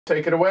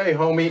Take it away,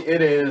 homie.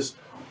 It is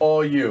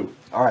all you.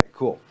 All right,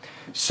 cool.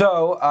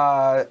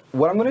 So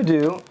what I'm going to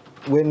do,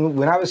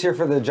 when I was here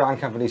for the John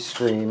Company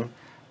stream,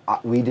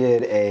 we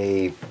did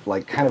a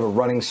kind of a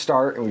running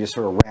start, and we just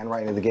sort of ran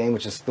right into the game,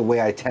 which is the way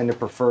I tend to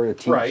prefer to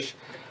teach. Right.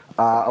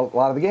 A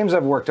lot of the games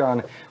I've worked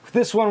on. With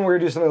this one, we're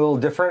going to do something a little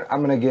different.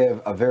 I'm going to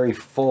give a very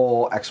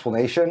full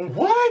explanation.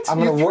 What?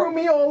 You threw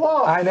me all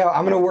off. I know.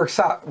 I'm going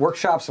to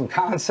workshop some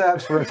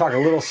concepts. We're going to talk a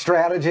little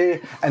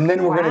strategy, and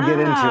then we're going to get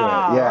into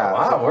it. Yeah.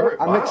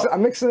 Wow. So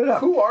I'm mixing it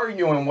up. Who are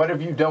you, and what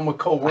have you done with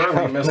Cole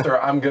Worley,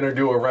 Mr. I'm going to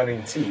do a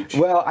running teach?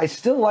 Well, I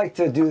still like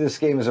to do this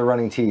game as a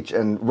running teach,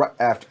 and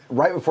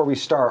right before we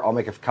start, I'll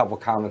make a couple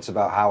comments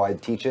about how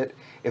I'd teach it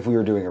if we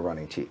were doing a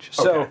running teach.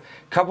 So, a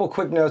couple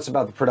quick notes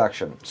about the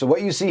production. So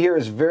what you see here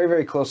is very,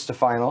 very close to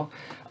final.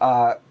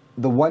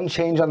 The one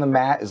change on the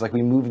mat is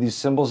we move these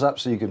symbols up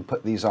so you can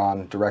put these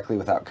on directly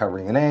without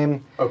covering the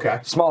name.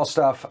 Okay. Small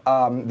stuff.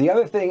 The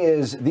other thing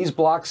is these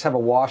blocks have a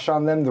wash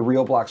on them. The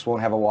real blocks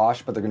won't have a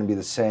wash, but they're going to be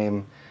the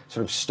same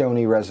sort of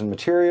stony resin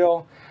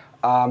material.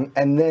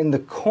 And then the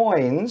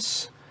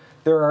coins,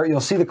 you'll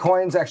see the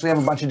coins actually have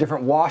a bunch of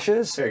different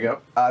washes. There you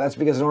go. That's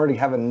because in order to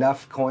have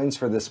enough coins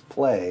for this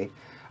play,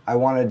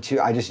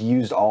 I just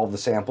used all of the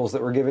samples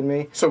that were given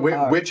me. So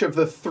which of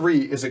the three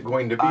is it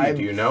going to be?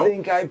 Do you know? I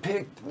think I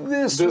picked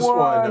this one.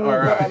 All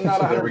right. But I'm not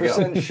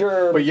 100%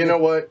 sure. But you know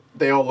what?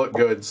 They all look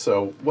good,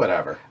 so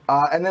whatever.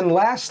 And then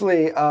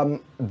lastly,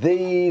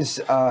 these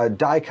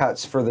die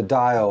cuts for the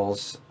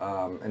dials,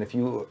 and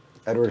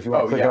Edward, if you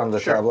want to click on the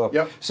tableau.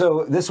 Yep.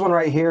 So this one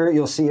right here,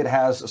 you'll see it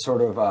has a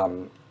sort of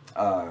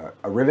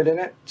a rivet in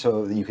it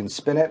so that you can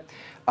spin it.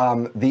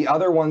 The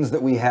other ones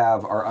that we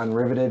have are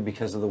unriveted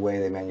because of the way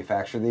they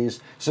manufacture these.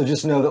 So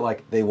just know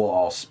that they will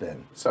all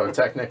spin. So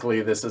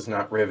technically this is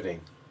not riveting.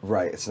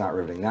 Right, it's not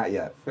riveting, not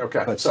yet.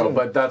 Okay,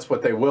 but that's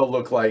what they will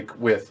look like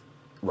with,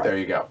 there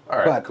you go. All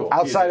right, cool.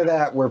 Outside of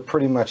that, we're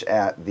pretty much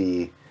at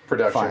the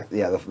production.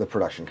 The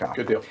production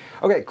copy. Good deal.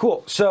 Okay,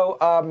 cool. So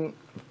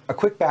a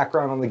quick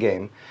background on the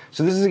game.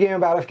 So this is a game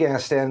about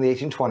Afghanistan in the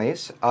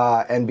 1820s,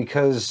 and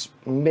because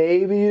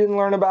maybe you didn't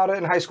learn about it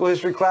in high school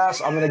history class,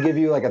 I'm going to give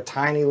you a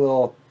tiny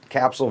little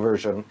capsule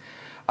version.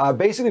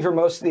 Basically, for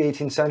most of the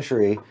 18th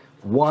century,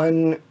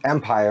 one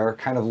empire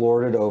kind of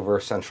lorded over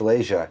Central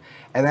Asia,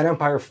 and that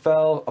empire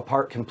fell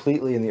apart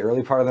completely in the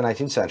early part of the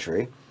 19th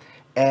century,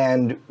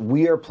 and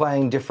we are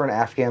playing different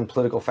Afghan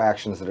political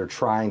factions that are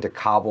trying to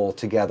cobble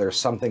together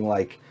something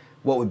like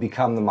what would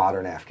become the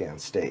modern Afghan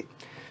state.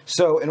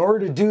 So in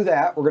order to do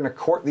that, we're going to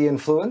court the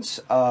influence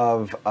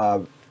of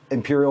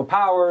imperial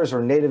powers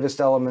or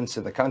nativist elements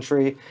in the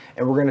country,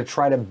 and we're going to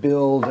try to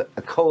build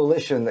a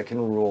coalition that can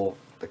rule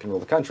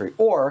the country.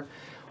 Or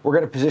we're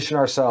going to position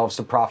ourselves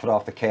to profit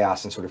off the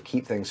chaos and sort of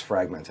keep things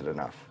fragmented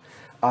enough.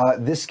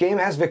 This game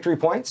has victory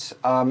points,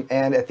 and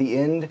at the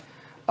end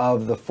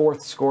of the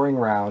fourth scoring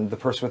round, the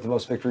person with the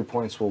most victory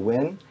points will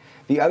win.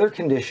 The other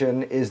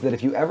condition is that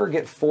if you ever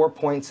get 4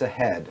 points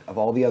ahead of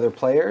all the other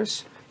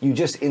players, you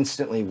just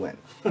instantly win.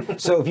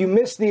 So if you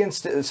miss the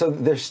instant, so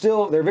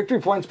they're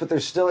victory points, but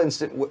there's still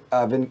instant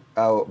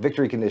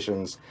victory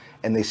conditions,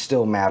 and they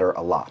still matter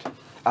a lot.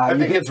 I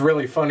think it's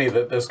really funny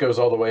that this goes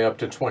all the way up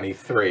to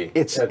 23.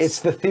 It's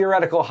the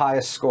theoretical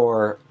highest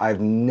score. I've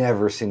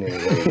never seen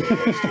anybody do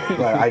close to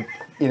it,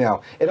 but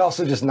it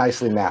also just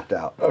nicely mapped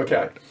out.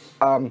 Okay.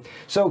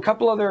 So a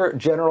couple other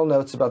general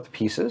notes about the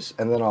pieces,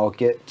 and then I'll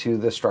get to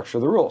the structure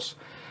of the rules.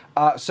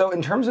 So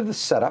in terms of the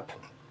setup,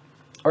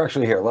 or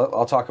actually here,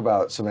 I'll talk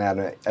about some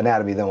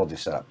anatomy, then we'll do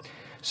setup.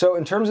 So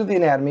in terms of the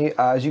anatomy,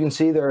 as you can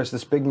see, there's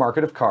this big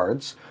market of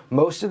cards.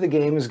 Most of the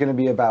game is going to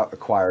be about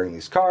acquiring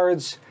these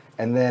cards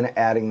and then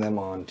adding them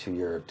onto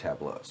your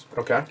tableaus.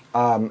 Okay.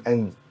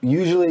 And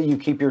usually you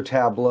keep your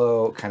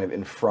tableau kind of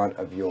in front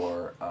of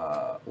your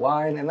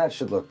line, and that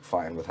should look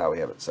fine with how we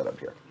have it set up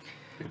here.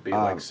 It'd be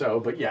like so,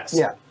 but yes.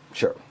 Yeah,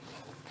 sure.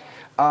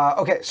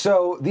 Okay,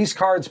 so these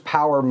cards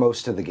power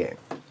most of the game.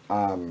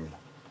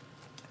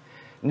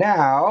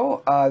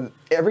 Now,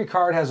 every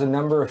card has a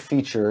number of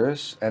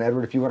features, and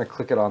Edward, if you want to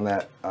click it on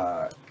that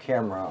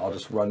camera, I'll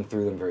just run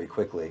through them very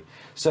quickly.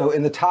 So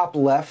in the top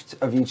left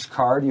of each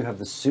card, you have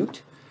the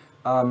suit.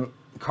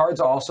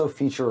 Cards also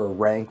feature a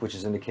rank, which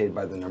is indicated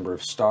by the number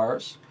of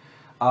stars.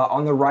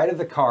 On the right of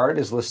the card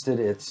is listed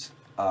its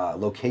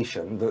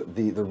location,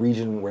 the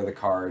region where the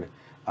card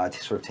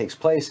sort of takes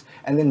place,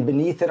 and then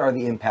beneath it are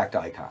the impact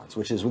icons,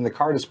 which is when the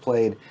card is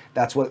played,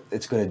 that's what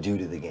it's going to do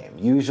to the game.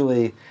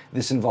 Usually,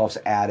 this involves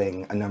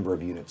adding a number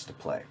of units to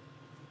play.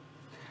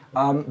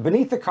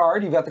 Beneath the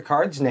card, you've got the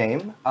card's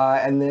name,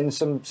 and then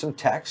some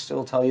text.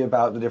 It'll tell you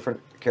about the different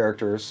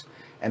characters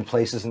and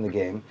places in the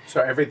game. So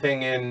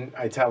everything in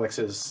italics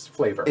is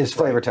flavor. Is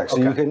flavor text.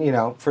 So you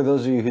can, for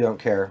those of you who don't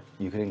care,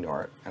 you can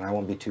ignore it, and I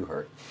won't be too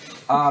hurt.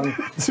 And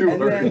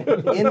then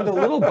in the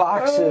little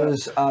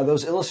boxes,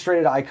 those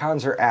illustrated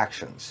icons are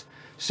actions.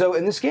 So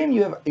in this game,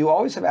 you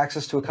always have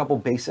access to a couple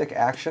basic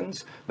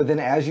actions, but then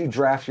as you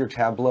draft your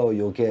tableau,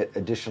 you'll get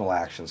additional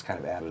actions kind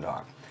of added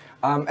on.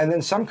 And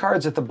then some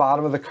cards at the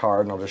bottom of the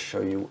card, and I'll just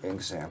show you an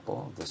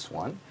example of this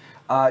one.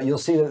 You'll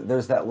see that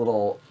there's that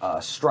little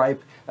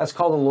stripe. That's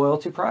called a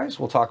loyalty prize.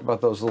 We'll talk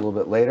about those a little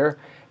bit later.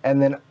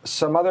 And then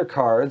some other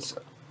cards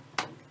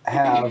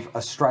have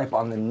a stripe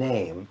on the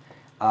name,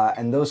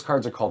 and those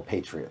cards are called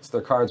patriots.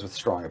 They're cards with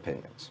strong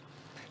opinions.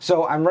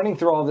 So I'm running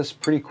through all this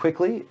pretty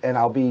quickly, and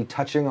I'll be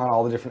touching on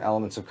all the different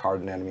elements of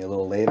card anatomy a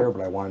little later,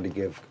 but I wanted to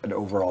give an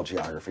overall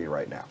geography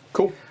right now.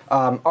 Cool.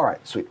 All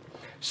right, sweet.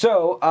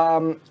 So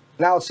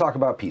now let's talk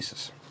about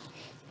pieces.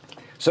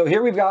 So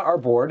here we've got our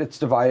board. It's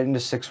divided into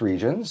 6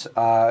 regions.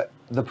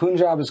 The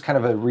Punjab is kind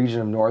of a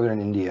region of northern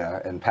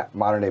India and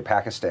modern-day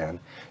Pakistan.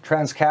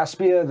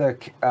 Transcaspia,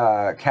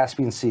 the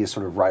Caspian Sea, is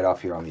sort of right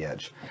off here on the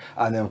edge.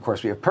 And then, of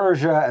course, we have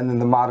Persia, and then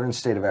the modern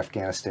state of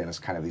Afghanistan is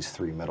kind of these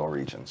 3 middle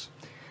regions,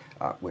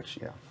 which,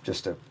 you know,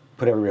 just to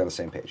put everybody on the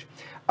same page.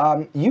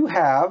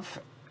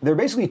 There are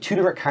basically 2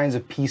 different kinds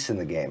of peace in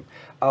the game.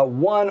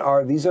 One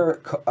are, these are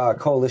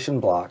coalition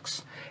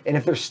blocks, and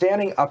if they're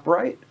standing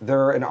upright,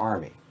 they're an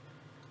army.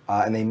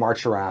 And they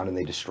march around and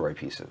they destroy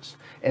pieces.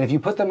 And if you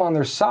put them on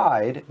their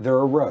side, they're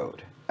a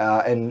road.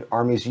 And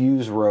armies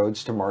use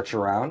roads to march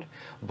around.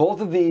 Both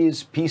of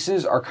these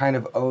pieces are kind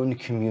of owned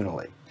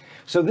communally.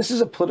 So this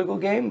is a political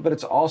game, but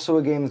it's also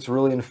a game that's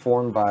really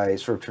informed by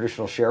sort of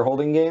traditional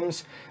shareholding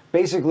games.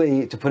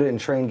 Basically, to put it in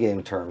train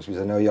game terms, because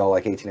I know y'all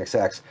like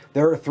 18xx,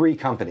 there are 3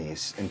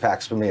 companies in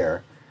Pax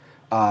Pamir.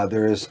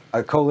 There's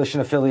a coalition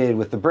affiliated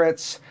with the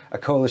Brits, a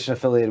coalition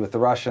affiliated with the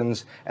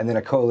Russians, and then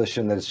a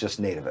coalition that is just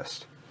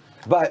nativist.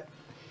 But,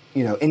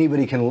 you know,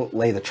 anybody can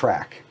lay the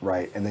track,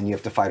 right? And then you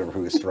have to fight over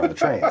who gets to run the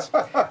trains.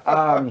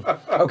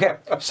 Okay,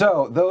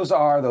 so those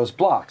are those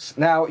blocks.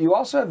 Now, you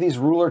also have these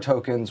ruler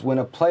tokens. When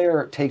a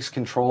player takes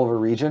control of a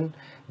region,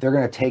 they're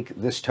going to take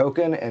this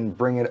token and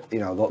bring it, you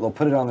know, they'll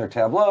put it on their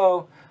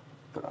tableau,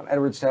 put it on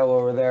Edward's tableau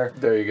over there.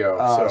 There you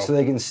go. So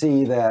they can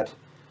see that,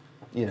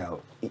 you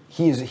know,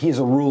 he's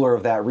a ruler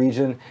of that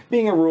region.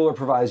 Being a ruler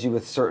provides you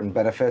with certain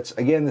benefits.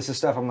 Again, this is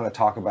stuff I'm going to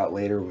talk about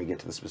later when we get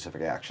to the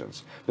specific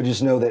actions. But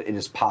just know that it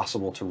is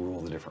possible to rule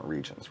the different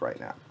regions right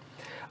now.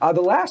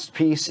 The last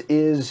piece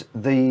is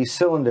the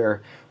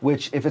cylinder,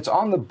 which, if it's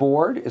on the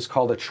board, is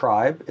called a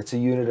tribe. It's a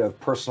unit of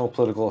personal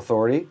political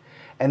authority.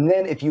 And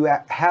then if you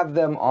have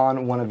them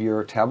on one of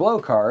your tableau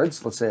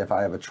cards, let's say if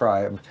I have a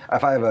tribe,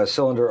 if I have a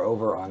cylinder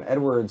over on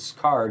Edward's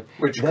card.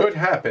 Which could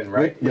happen,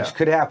 right? Which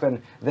could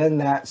happen, then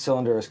that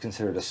cylinder is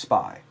considered a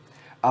spy.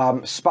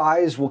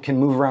 Spies can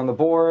move around the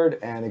board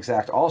and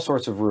exact all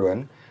sorts of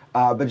ruin,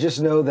 but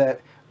just know that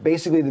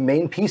basically the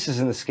main pieces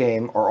in this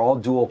game are all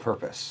dual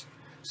purpose.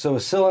 So a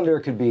cylinder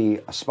could be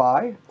a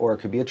spy, or it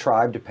could be a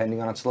tribe,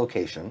 depending on its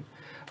location,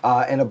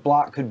 and a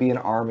block could be an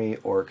army,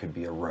 or it could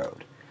be a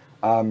road.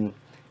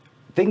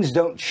 Things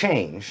don't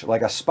change,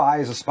 like a spy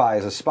is a spy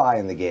is a spy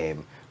in the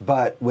game,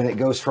 but when it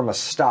goes from a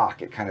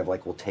stock, it kind of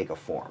like will take a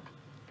form.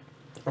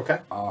 Okay.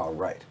 All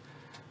right.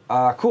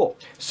 Cool.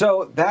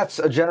 So that's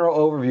a general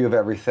overview of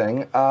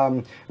everything.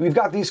 We've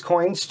got these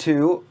coins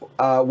too.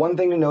 One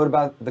thing to note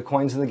about the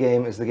coins in the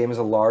game is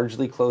a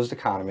largely closed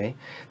economy.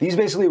 These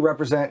basically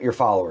represent your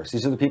followers.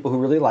 These are the people who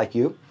really like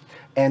you.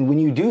 And when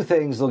you do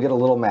things, they'll get a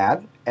little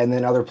mad, and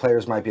then other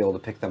players might be able to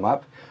pick them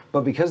up.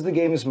 But because the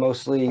game is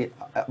mostly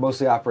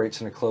operates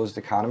in a closed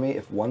economy,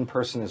 if one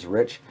person is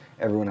rich,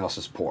 everyone else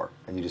is poor,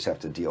 and you just have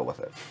to deal with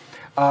it.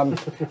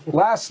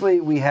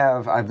 Lastly, we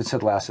have, I've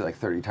said lastly like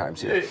 30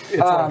 times here.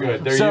 It's all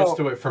good. They're used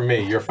to it from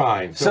me. You're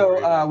fine.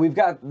 So we've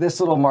got this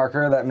little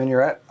marker, that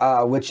minuet,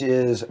 which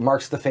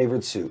marks the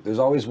favored suit. There's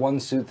always one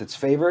suit that's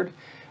favored.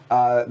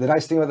 The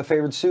nice thing about the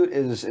favored suit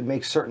is it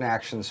makes certain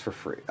actions for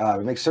free.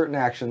 It makes certain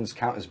actions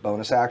count as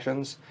bonus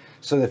actions.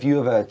 So if you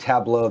have a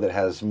tableau that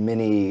has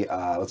many,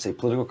 let's say,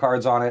 political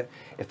cards on it,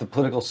 if the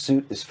political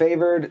suit is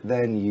favored,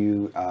 then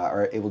you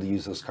are able to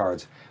use those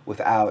cards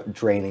without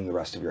draining the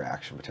rest of your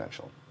action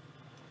potential.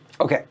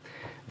 Okay,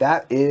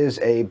 that is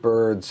a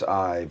bird's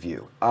eye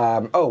view.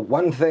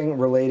 One thing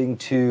relating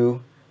to,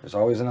 there's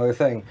always another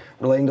thing,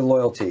 relating to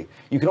loyalty.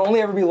 You can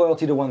only ever be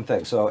loyalty to one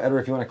thing. So Edward,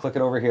 if you want to click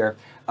it over here,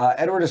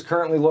 Edward is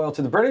currently loyal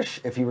to the British.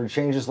 If he were to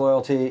change his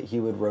loyalty, he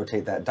would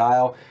rotate that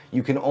dial.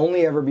 You can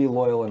only ever be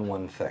loyal in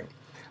one thing.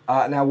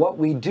 Now, what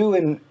we do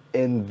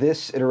in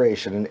this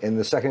iteration, in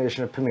the second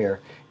edition of Pamir,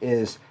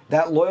 is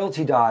that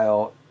loyalty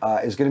dial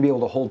is going to be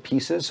able to hold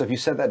pieces. So if you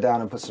set that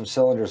down and put some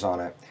cylinders on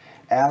it,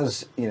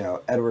 as you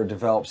know, Edward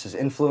develops his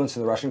influence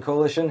in the Russian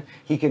coalition,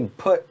 he can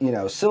put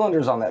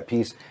cylinders on that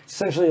piece,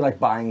 essentially like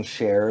buying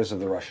shares of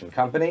the Russian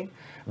company.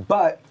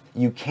 But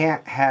you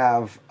can't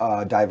have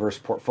a diverse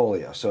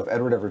portfolio. So if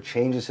Edward ever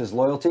changes his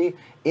loyalty,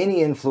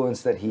 any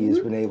influence that he's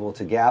been able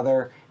to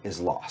gather is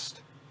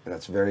lost. And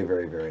that's very,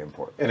 very, very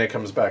important. And it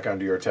comes back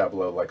onto your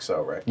tableau like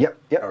so, right? Yep.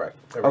 All right.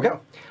 There we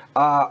go.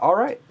 All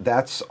right.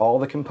 That's all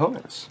the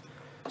components.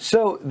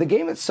 So the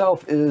game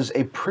itself is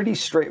a pretty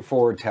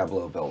straightforward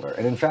tableau builder.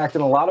 And in fact,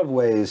 in a lot of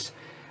ways,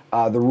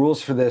 the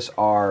rules for this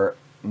are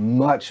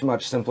much,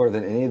 much simpler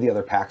than any of the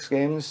other PAX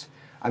games.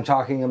 I'm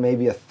talking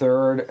maybe a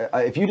third.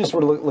 If you just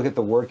were to look at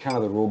the word count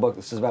of the rulebook,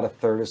 this is about a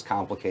third as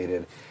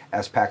complicated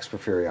as Pax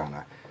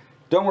Porfiriana.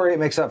 Don't worry, it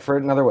makes up for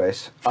it in other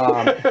ways.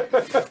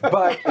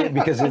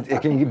 Because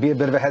it can be a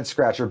bit of a head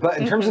scratcher. But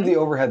in terms of the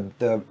overhead,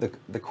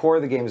 the core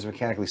of the game is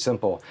mechanically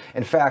simple.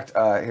 In fact,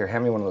 here,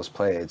 hand me one of those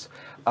play aids.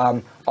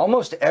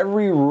 Almost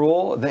every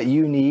rule that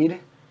you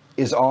need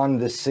is on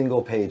this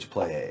single page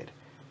play aid.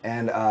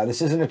 And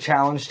this isn't a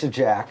challenge to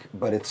Jack,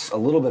 but it's a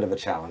little bit of a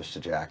challenge to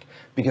Jack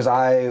because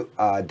I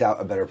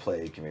doubt a better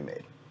play aid can be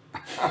made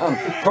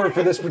for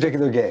this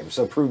particular game.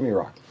 So prove me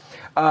wrong.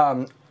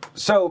 But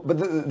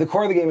the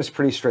core of the game is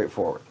pretty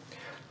straightforward.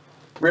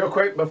 Real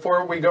quick,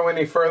 before we go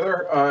any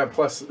further,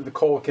 plus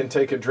Cole can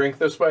take a drink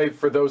this way.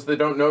 For those that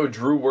don't know,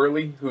 Drew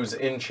Worley, who's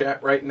in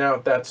chat right now,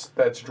 that's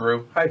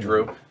Drew. Hi,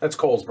 Drew. That's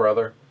Cole's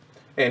brother.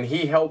 And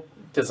he helped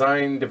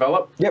design,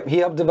 develop? Yep, he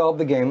helped develop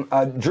the game.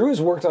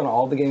 Drew's worked on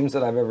all the games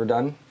that I've ever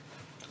done.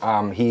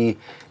 He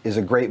is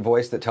a great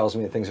voice that tells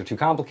me that things are too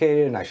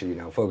complicated and I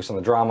should, focus on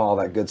the drama, all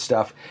that good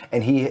stuff.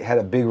 And he had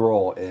a big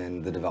role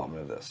in the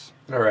development of this.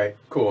 All right,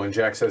 cool. And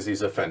Jack says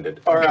he's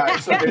offended. All right,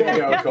 so there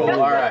you go, Cole.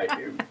 All right,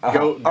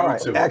 go all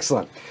right, to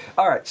excellent.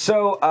 All right,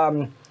 so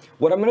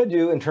what I'm going to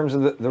do in terms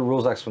of the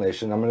rules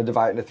explanation, I'm going to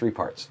divide it into 3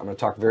 parts. I'm going to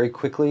talk very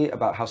quickly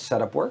about how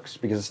setup works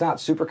because it's not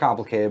super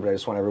complicated, but I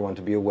just want everyone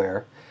to be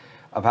aware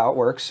of how it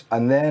works.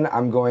 And then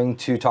I'm going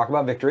to talk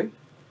about victory.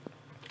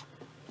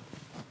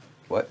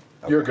 What?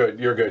 Okay. You're good.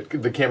 You're good.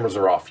 The cameras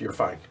are off. You're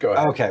fine. Go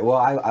ahead. Okay. Well,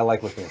 I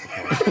like looking at the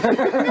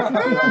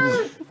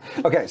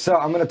cameras. Okay. So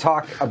I'm going to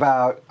talk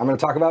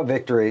about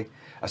victory.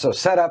 So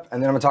setup,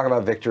 and then I'm going to talk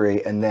about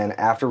victory, and then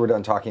after we're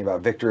done talking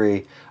about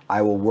victory,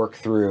 I will work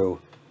through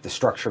the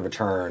structure of a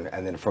turn,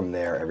 and then from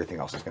there, everything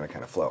else is going to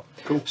kind of flow.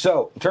 Cool.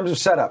 So in terms of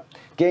setup,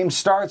 game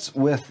starts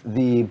with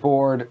the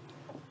board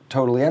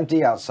totally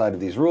empty outside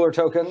of these ruler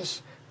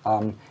tokens.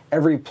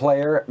 Every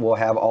player will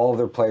have all of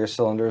their player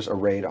cylinders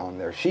arrayed on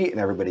their sheet, and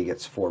everybody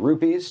gets 4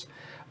 rupees.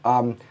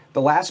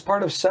 The last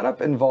part of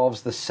setup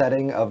involves the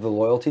setting of the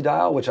loyalty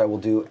dial, which I will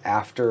do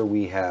after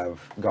we have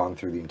gone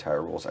through the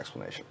entire rules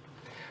explanation.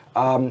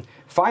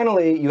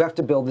 Finally, you have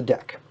to build the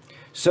deck.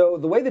 So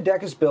the way the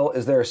deck is built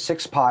is there are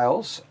 6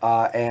 piles,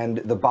 and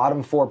the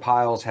bottom 4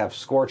 piles have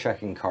score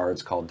checking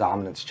cards called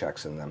dominance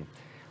checks in them.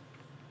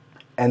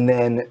 And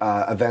then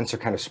events are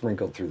kind of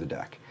sprinkled through the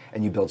deck.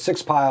 And you build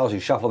 6 piles,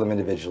 you shuffle them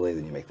individually,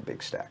 then you make the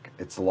big stack.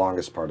 It's the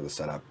longest part of the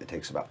setup. It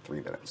takes about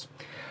 3 minutes.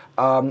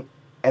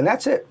 And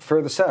that's it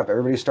for the setup.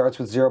 Everybody starts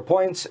with 0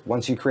 points.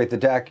 Once you create the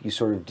deck, you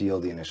sort of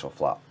deal the initial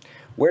flop.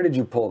 Where did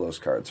you pull those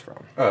cards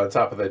from? The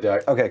top of the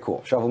deck. Okay,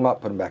 cool. Shuffle them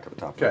up, put them back at the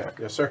top of the deck.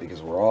 Yes, sir.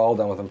 Because we're all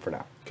done with them for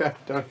now. Okay,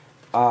 done.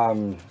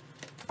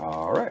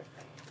 All right.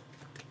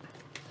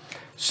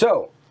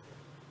 So,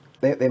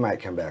 they might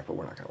come back, but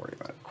we're not going to worry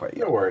about it quite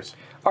yet. No worries.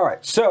 All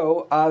right,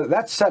 so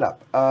that's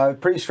setup.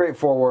 Pretty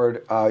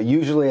straightforward.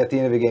 Usually at the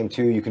end of a game,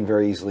 too, you can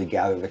very easily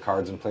gather the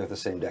cards and play with the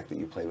same deck that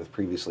you played with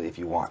previously if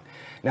you want.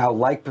 Now,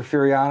 like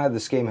Porfiriana,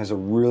 this game has a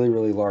really,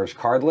 really large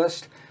card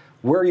list.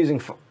 We're using,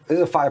 this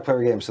is a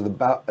 5-player game, so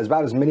about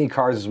as many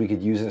cards as we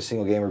could use in a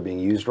single game are being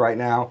used right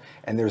now,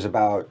 and there's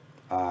about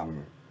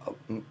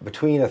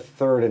between a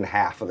third and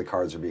half of the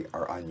cards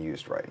are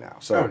unused right now.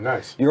 So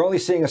nice. You're only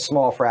seeing a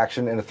small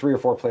fraction. In a 3 or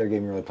 4 player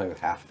game, you're only playing with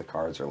half the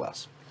cards or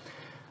less.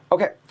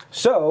 Okay,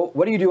 so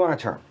what do you do on a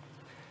turn?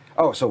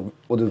 Oh, so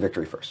we'll do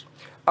victory first.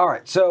 All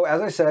right, so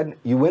as I said,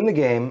 you win the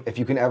game if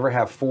you can ever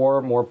have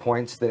 4 more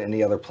points than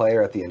any other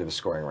player at the end of a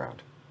scoring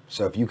round.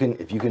 So if you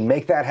can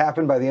make that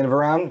happen by the end of a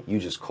round, you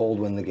just cold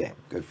win the game.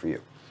 Good for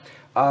you.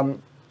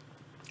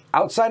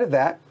 Outside of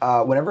that,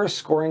 whenever a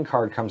scoring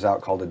card comes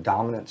out called a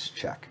dominance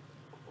check,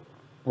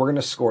 we're going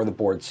to score the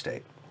board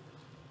state.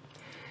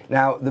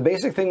 Now, the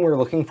basic thing we're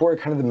looking for,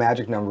 kind of the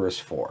magic number, is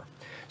 4.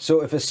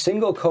 So if a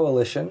single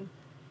coalition,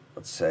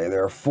 let's say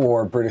there are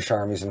 4 British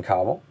armies in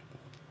Kabul,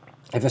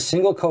 if a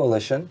single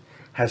coalition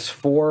has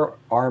 4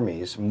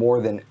 armies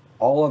more than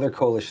all other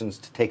coalitions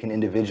taken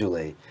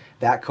individually,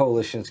 that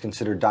coalition is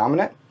considered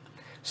dominant.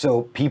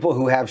 So people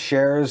who have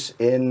shares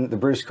in the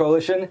British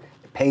coalition,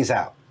 it pays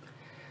out.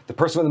 The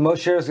person with the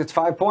most shares gets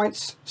 5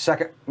 points,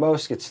 second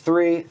most gets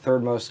 3,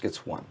 third most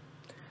gets 1.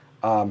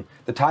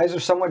 The ties are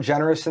somewhat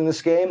generous in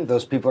this game.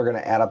 Those people are going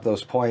to add up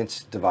those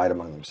points, divide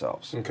among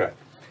themselves. Okay.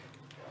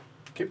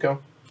 Keep going.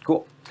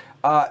 Cool.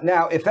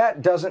 Now, if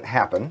that doesn't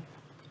happen,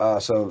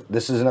 so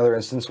this is another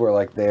instance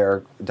where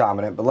they're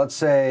dominant, but let's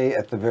say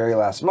at the very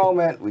last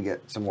moment we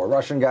get some more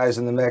Russian guys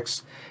in the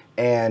mix,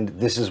 and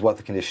this is what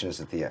the condition is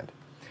at the end.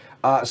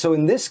 So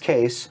in this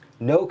case,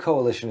 no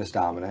coalition is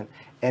dominant,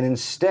 and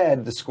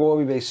instead the score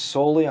will be based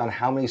solely on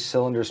how many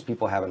cylinders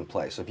people have in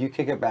play. So if you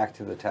kick it back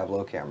to the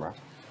tableau camera,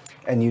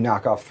 and you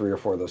knock off 3 or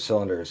 4 of those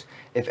cylinders.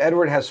 If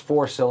Edward has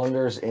 4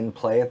 cylinders in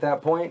play at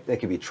that point, they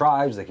could be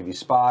tribes, they could be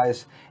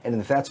spies, and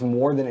if that's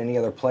more than any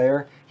other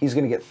player, he's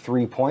going to get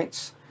 3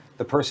 points.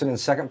 The person in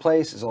second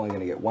place is only going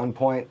to get 1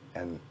 point,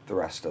 and the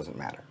rest doesn't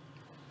matter.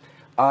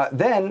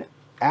 Then,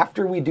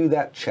 after we do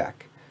that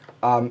check,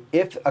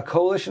 if a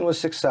coalition was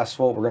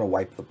successful, we're going to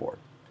wipe the board.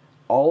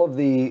 All of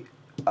the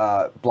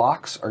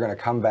blocks are going to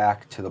come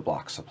back to the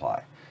block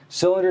supply.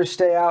 Cylinders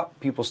stay out,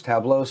 people's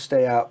tableaus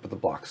stay out, but the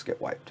blocks get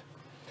wiped.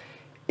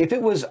 If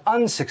it was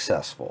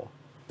unsuccessful,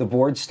 the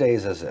board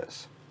stays as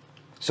is.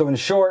 So in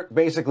short,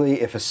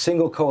 basically, if a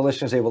single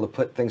coalition is able to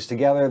put things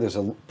together, there's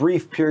a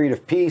brief period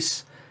of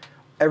peace,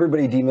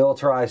 everybody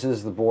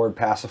demilitarizes, the board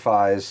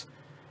pacifies,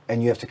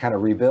 and you have to kind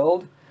of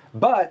rebuild.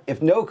 But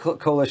if no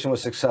coalition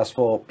was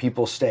successful,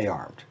 people stay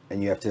armed,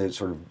 and you have to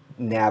sort of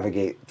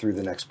navigate through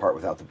the next part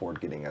without the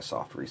board getting a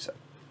soft reset.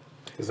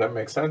 Does that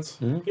make sense?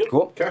 Yep.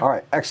 Cool. Okay. All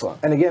right, excellent.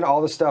 And again,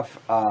 all this stuff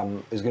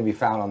is going to be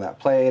found on that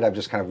play aid. I've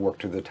just kind of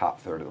worked through the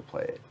top third of the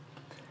play aid.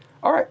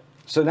 All right,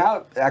 so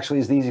now actually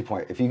is the easy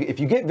point. If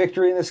you get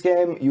victory in this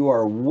game, you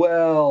are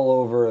well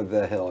over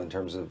the hill in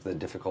terms of the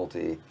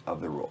difficulty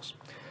of the rules.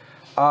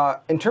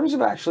 In terms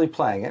of actually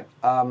playing it,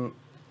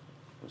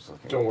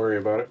 Don't worry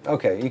about it.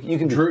 okay, you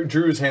can.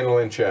 Drew's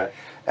handling chat.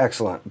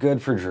 Excellent.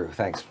 Good for Drew.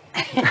 Thanks.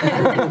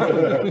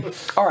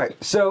 All right.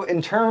 So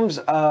in terms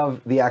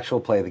of the actual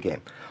play of the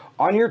game,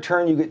 on your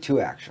turn, you get 2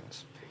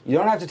 actions. You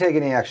don't have to take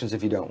any actions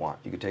if you don't want.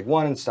 You could take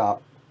 1 and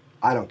stop.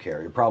 I don't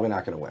care. You're probably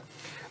not going to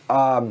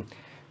win.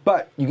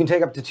 But you can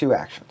take up to 2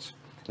 actions.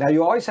 Now,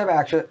 you always have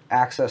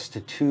access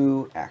to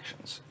 2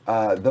 actions.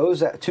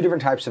 Those 2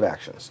 different types of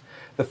actions.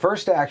 The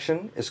first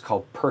action is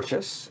called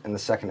purchase, and the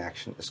second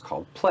action is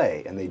called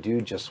play, and they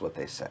do just what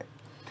they say.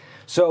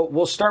 So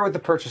we'll start with the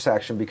purchase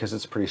action because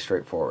it's pretty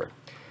straightforward.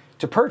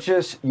 To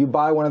purchase, you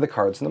buy one of the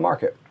cards in the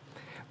market.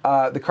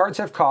 The cards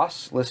have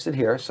costs listed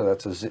here, so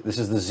this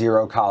is the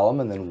 0 column,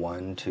 and then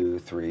 1, 2,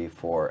 3,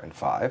 4, and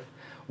 5.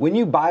 When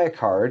you buy a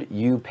card,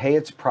 you pay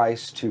its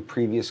price to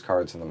previous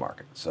cards in the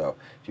market. So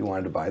if you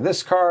wanted to buy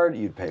this card,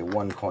 you'd pay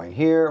 1 coin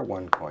here,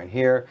 1 coin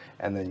here,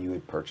 and then you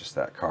would purchase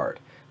that card.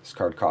 This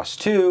card costs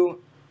 2,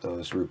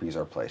 those rupees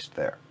are placed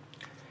there.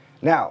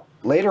 Now,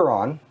 later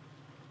on,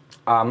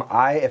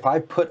 if I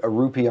put a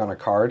rupee on a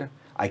card,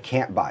 I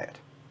can't buy it.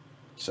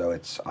 So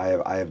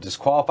I have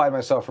disqualified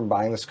myself from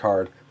buying this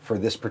card for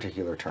this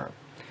particular turn.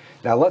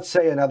 Now, let's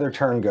say another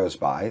turn goes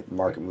by, the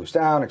market moves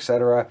down,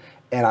 etc.,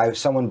 and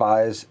someone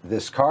buys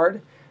this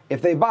card.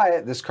 If they buy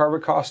it, this card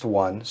would cost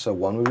 1, so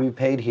 1 would be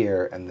paid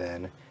here, and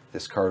then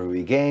this card would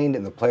be gained,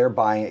 and the player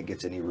buying it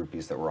gets any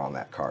rupees that were on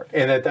that card.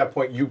 And at that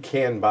point, you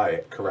can buy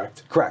it,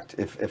 correct? Correct,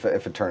 if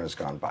a turn has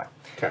gone by.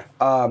 Okay.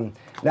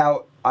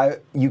 Now,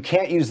 you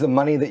can't use the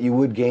money that you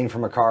would gain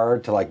from a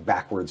card to like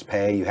backwards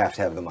pay. You have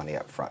to have the money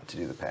up front to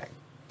do the paying.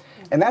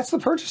 And that's the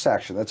purchase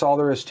action. That's all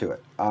there is to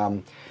it.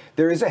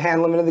 There is a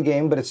hand limit in the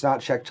game, but it's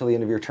not checked till the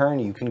end of your turn.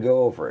 You can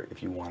go over it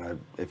if you want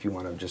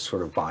to just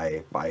sort of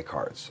buy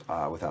cards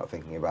without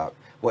thinking about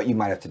what you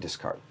might have to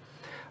discard.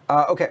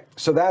 Okay,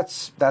 so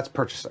that's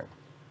purchasing.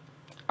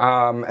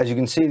 As you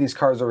can see, these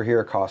cards over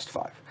here cost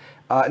 5.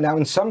 Now,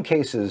 in some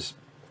cases,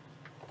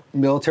 the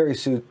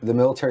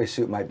military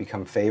suit might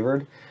become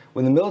favored.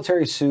 When the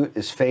military suit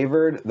is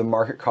favored, the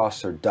market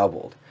costs are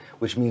doubled,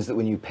 which means that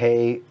when you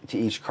pay to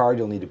each card,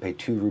 you'll need to pay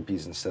 2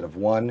 rupees instead of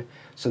 1.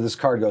 So this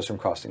card goes from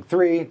costing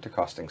 3 to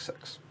costing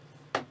 6.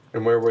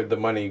 And where would the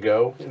money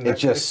go? It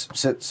just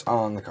sits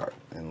on the card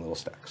in little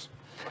stacks.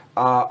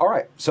 All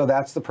right, so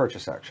that's the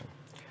purchase action.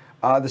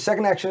 The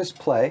second action is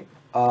play.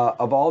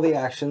 Of all the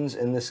actions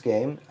in this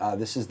game,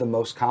 this is the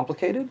most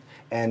complicated.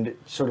 And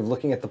sort of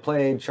looking at the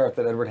play chart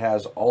that Edward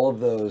has, all of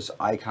those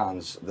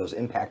icons, those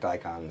impact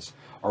icons,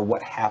 are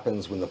what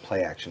happens when the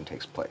play action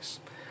takes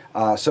place.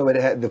 So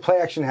the play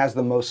action has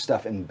the most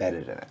stuff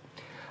embedded in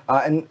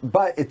it.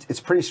 But it's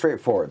pretty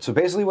straightforward. So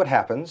basically what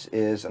happens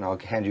is, and I'll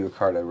hand you a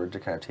card, Edward, to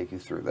kind of take you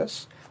through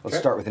this. Let's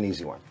start with an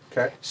easy one.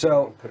 Okay.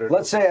 So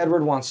let's say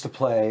Edward wants to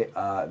play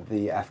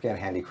the Afghan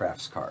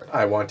Handicrafts card.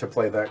 I want to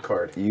play that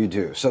card. You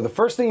do. So the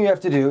first thing you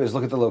have to do is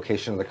look at the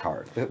location of the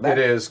card. It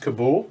is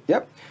Kabul?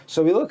 Yep.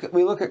 So we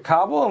look at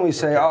Kabul and we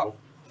say, oh,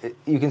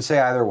 you can say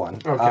either one.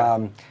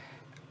 Okay.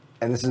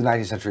 And this is a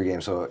 19th century game,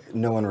 so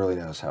no one really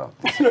knows how.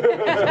 In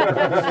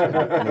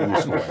a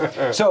useful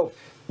way. So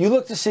you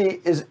look to see,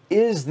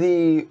 is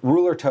the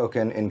ruler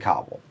token in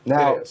Kabul?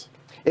 Now, it is.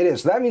 It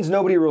is. So that means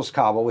nobody rules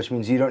Kabul, which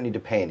means you don't need to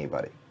pay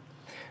anybody.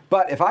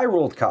 But if I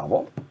ruled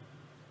Kabul,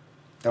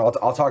 and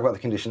I'll talk about the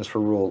conditions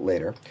for rule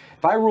later.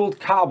 If I ruled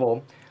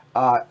Kabul,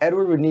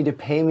 Edward would need to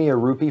pay me a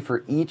rupee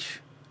for each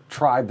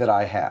tribe that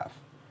I have.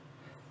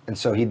 And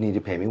so he'd need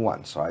to pay me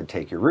 1. So I'd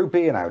take your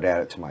rupee and I would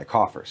add it to my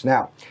coffers.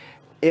 Now,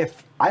 he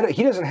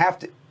doesn't have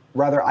to,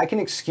 rather I can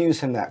excuse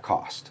him that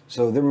cost.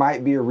 So there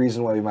might be a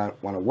reason why we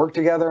might want to work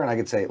together, and I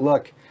could say,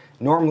 look,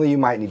 normally you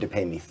might need to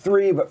pay me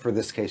 3, but for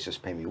this case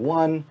just pay me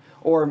 1,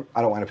 or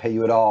I don't want to pay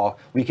you at all.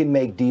 We can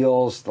make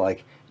deals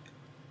like,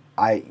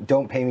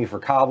 don't pay me for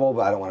Kabul,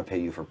 but I don't want to pay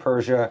you for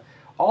Persia.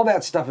 All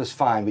that stuff is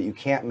fine, but you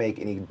can't make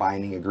any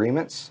binding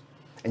agreements,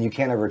 and you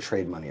can't ever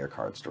trade money or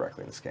cards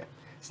directly in this game.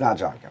 It's not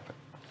John Company.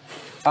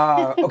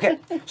 Okay,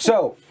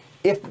 so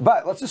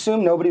but let's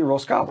assume nobody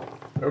rules Kabul.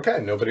 Okay,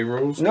 nobody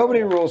rules Kabul.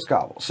 Nobody rules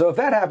Kabul. So if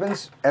that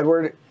happens,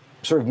 Edward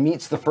sort of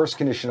meets the first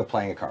condition of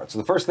playing a card. So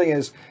the first thing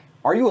is,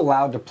 are you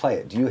allowed to play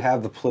it? Do you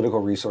have the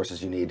political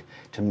resources you need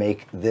to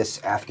make this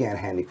Afghan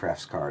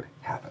Handicrafts card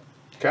happen?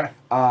 Okay.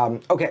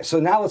 Okay, so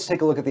now let's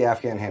take a look at the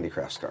Afghan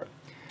Handicrafts card.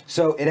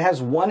 So it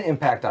has 1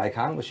 impact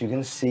icon, which you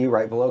can see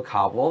right below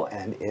Kabul,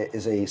 and it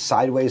is a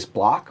sideways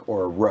block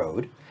or a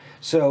road.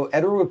 So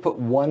Edward would put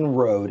one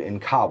road in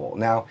Kabul.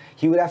 Now,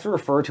 he would have to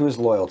refer to his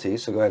loyalty,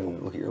 so go ahead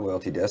and look at your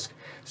loyalty disc.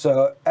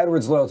 So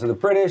Edward's loyal to the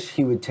British.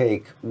 He would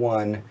take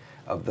one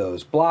of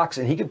those blocks,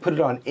 and he could put it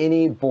on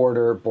any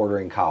border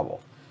bordering Kabul.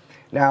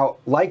 Now,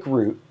 like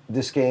Root,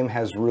 this game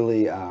has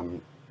really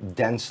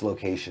dense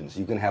locations.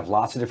 You can have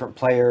lots of different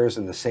players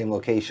in the same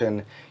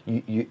location.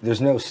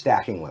 There's no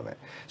stacking limit.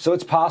 So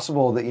it's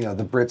possible that,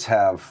 the Brits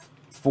have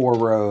 4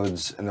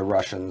 roads and the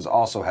Russians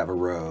also have a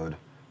road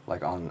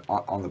like on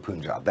the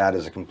Punjab. That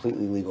is a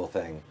completely legal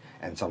thing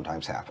and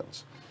sometimes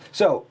happens.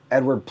 So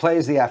Edward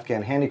plays the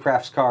Afghan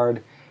Handicrafts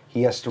card.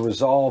 He has to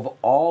resolve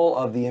all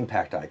of the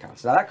impact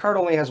icons. Now that card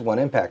only has one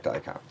impact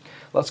icon.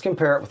 Let's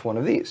compare it with one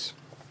of these.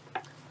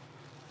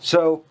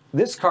 So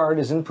this card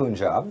is in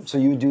Punjab, so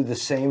you would do the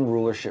same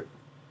rulership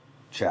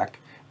check,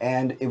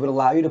 and it would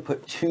allow you to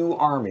put 2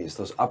 armies,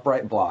 those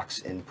upright blocks,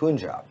 in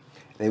Punjab.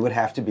 They would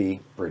have to be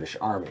British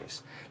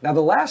armies. Now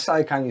the last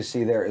icon you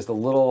see there is the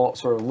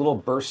little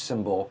burst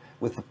symbol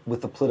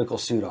with the political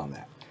suit on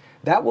that.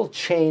 That will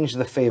change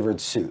the favored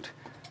suit.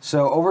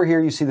 So over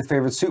here you see the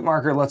favored suit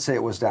marker. Let's say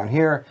it was down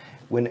here.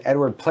 When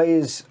Edward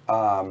plays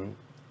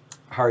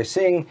Hari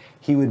Singh,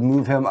 he would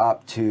move him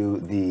up to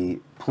the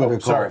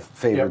political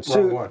favored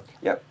suit.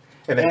 Yep.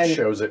 And it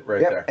shows it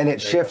right there. And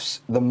it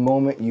shifts the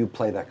moment you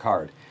play that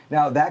card.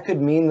 Now that could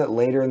mean that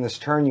later in this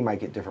turn you might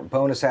get different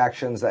bonus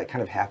actions. That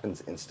kind of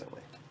happens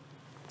instantly.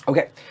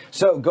 Okay,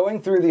 so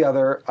going through the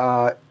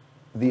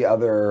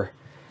other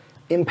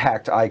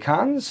impact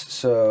icons.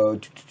 So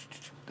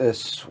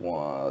this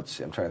one, let's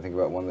see, I'm trying to think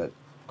about one that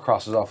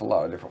crosses off a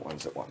lot of different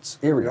ones at once.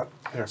 Here we go.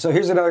 Here. So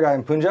here's another guy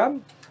in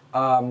Punjab.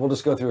 We'll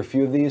just go through a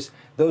few of these.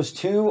 Those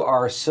 2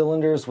 are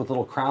cylinders with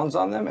little crowns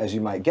on them. As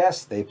you might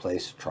guess, they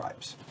place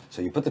tribes.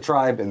 So you put the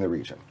tribe in the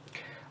region.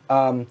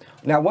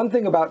 Now, one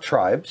thing about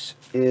tribes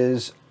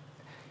is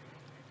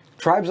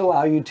tribes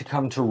allow you to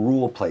come to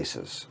rule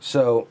places.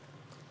 So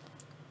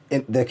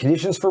the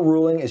conditions for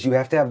ruling is you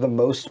have to have the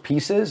most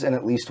pieces and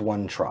at least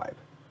 1 tribe.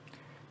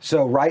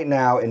 So right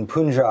now in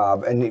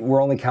Punjab, and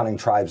we're only counting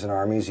tribes and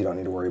armies, you don't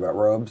need to worry about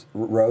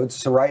roads.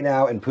 So right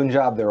now in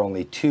Punjab, there are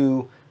only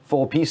 2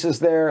 full pieces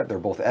there. They're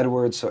both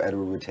Edwards, so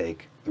Edward would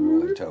take the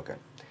ruling token.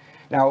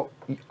 Now,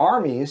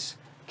 armies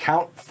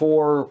count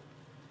for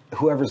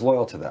whoever's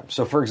loyal to them.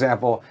 So for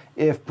example,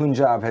 if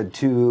Punjab had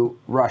 2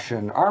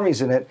 Russian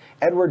armies in it,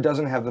 Edward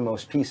doesn't have the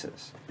most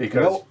pieces.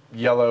 Because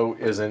yellow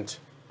isn't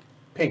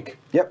pink.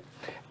 Yep.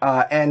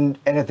 And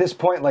at this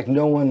point, like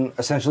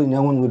essentially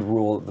no one would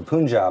rule the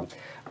Punjab.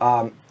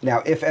 Now,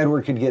 if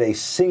Edward could get a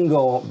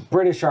single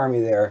British army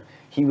there,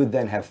 he would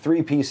then have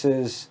 3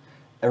 pieces.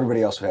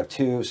 Everybody else would have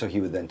 2, so he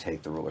would then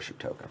take the rulership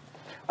token.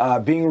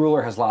 Being a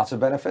ruler has lots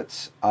of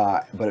benefits,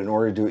 but in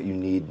order to do it, you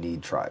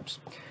need tribes.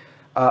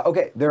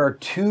 Okay, there are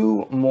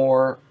 2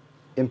 more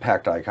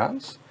impact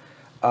icons.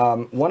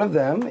 One of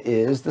them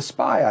is the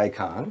spy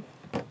icon.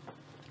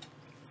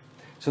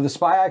 So the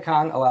spy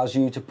icon allows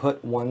you to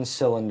put 1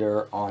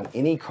 cylinder on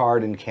any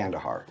card in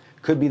Kandahar.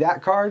 Could be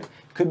that card,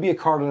 could be a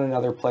card on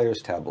another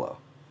player's tableau.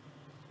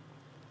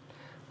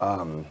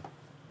 So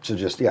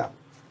just, for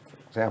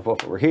example,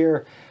 if it were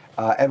here,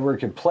 Edward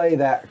could play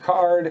that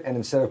card, and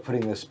instead of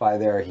putting the spy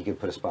there, he could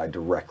put a spy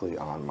directly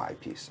on my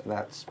piece. And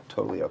that's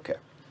totally okay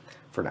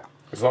for now.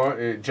 As long as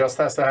it just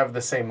has to have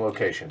the same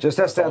location. Just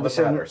has to have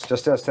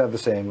the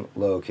same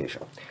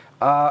location.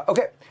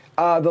 Okay.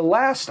 The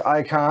last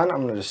icon,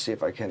 I'm going to just see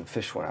if I can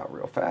fish one out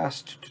real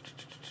fast.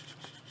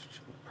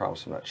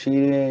 Promise I'm not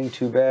cheating.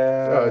 Too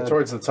bad.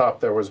 Towards the top,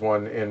 there was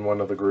one in one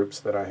of the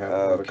groups that I had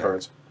on the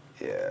cards.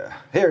 Yeah.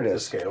 Here it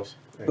is. The scales.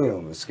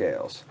 Boom, the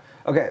scales.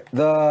 Okay.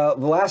 The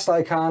last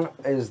icon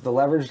is the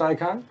leveraged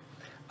icon,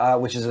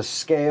 which is a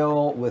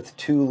scale with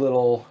 2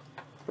 little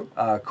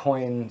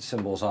coin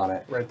symbols on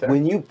it. Right there.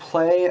 When you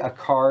play a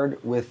card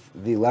with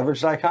the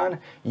leveraged icon,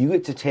 you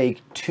get to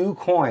take 2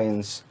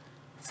 coins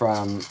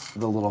from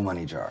the little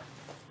money jar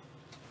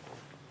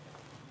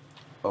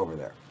over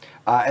there.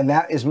 And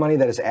that is money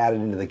that is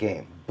added into the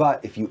game.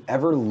 But if you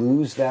ever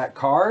lose that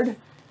card,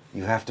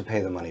 you have to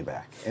pay the money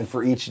back. And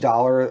for each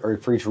dollar or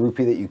for each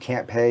rupee that you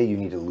can't pay, you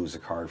need to lose a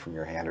card from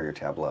your hand or your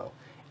tableau.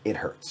 It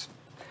hurts.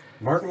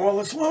 Martin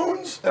Wallace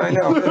loans. I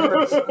know. It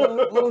hurts.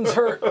 Loans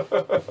hurt.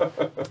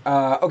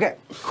 Okay,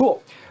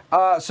 cool.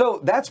 So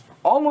that's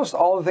almost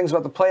all the things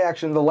about the play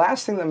action. The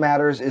last thing that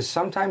matters is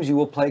sometimes you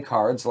will play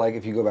cards, like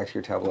if you go back to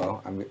your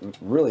tableau. I'm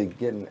really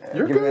giving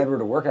Edward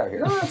a workout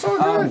here. No, it's all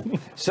good.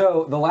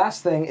 So the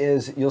last thing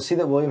is you'll see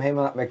that William Hay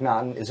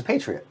McNaughton is a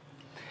patriot.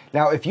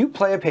 Now, if you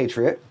play a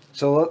patriot,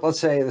 so let's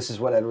say this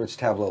is what Edward's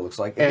tableau looks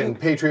like. And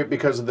patriot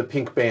because of the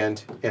pink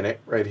band in it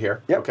right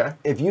here. Yep. Okay.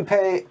 If you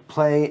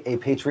play a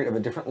patriot of a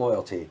different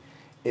loyalty,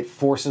 it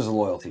forces a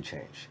loyalty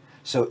change.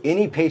 So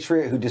any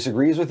patriot who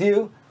disagrees with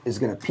you is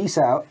going to peace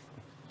out,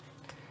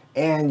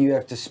 and you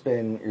have to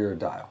spin your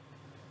dial.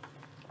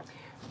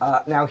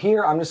 Now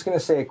here, I'm just going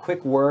to say a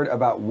quick word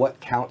about what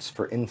counts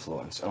for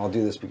influence. And I'll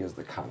do this because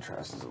the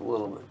contrast is a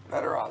little bit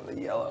better on the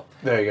yellow.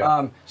 There you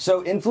go.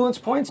 So influence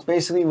points,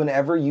 basically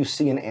whenever you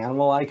see an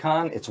animal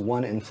icon, it's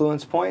 1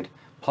 influence point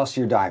plus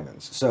your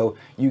diamonds. So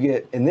you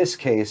get, in this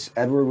case,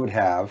 Edward would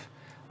have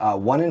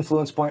 1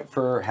 influence point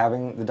for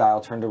having the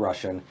dial turned to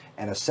Russian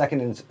and a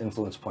 2nd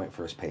influence point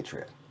for his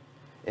patriot.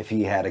 If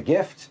he had a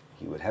gift,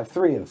 he would have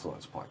 3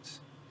 influence points,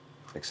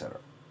 etc.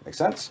 Make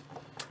sense?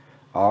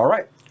 All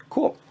right,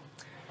 cool.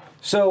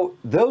 So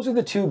those are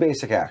the 2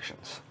 basic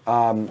actions.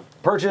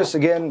 Purchase,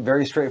 again,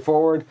 very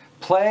straightforward.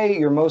 Play,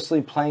 you're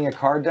mostly playing a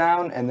card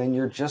down, and then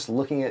you're just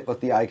looking at what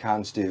the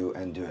icons do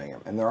and doing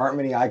them. And there aren't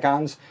many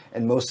icons,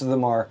 and most of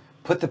them are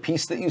put the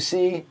piece that you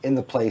see in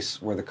the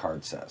place where the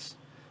card says.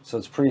 So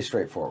it's pretty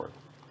straightforward.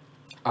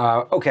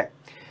 Okay.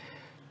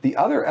 The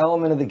other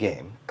element of the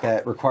game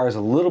that requires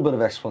a little bit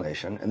of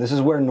explanation, and this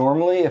is where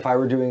normally if I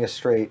were doing a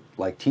straight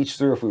like teach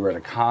through, if we were at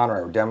a con or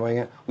I were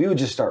demoing it, we would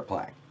just start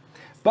playing.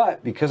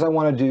 But because I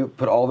want to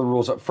put all the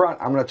rules up front,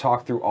 I'm going to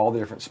talk through all the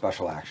different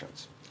special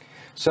actions.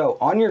 So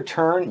on your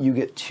turn, you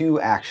get 2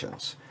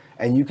 actions,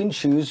 and you can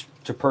choose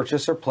to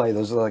purchase or play.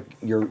 Those are like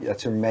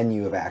that's your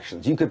menu of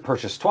actions. You could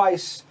purchase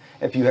twice.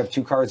 If you have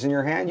 2 cards in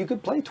your hand, you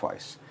could play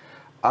twice.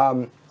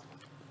 The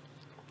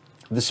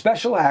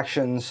special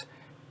actions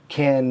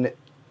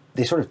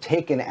they sort of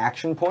take an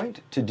action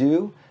point to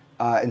do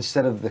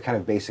instead of the kind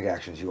of basic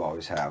actions you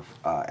always have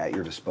at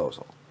your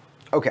disposal.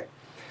 Okay,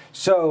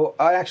 so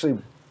actually,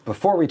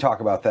 before we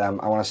talk about them,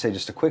 I want to say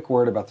just a quick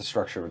word about the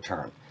structure of a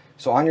turn.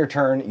 So on your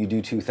turn, you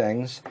do 2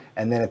 things,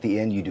 and then at the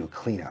end, you do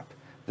cleanup.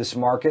 This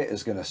market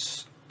is going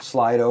to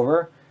slide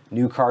over.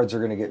 New cards are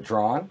going to get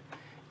drawn.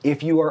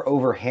 If you are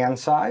over hand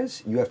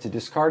size, you have to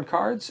discard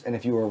cards, and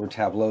if you are over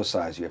tableau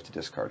size, you have to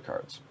discard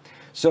cards.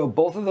 So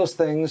both of those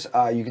things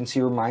you can see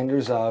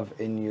reminders of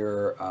in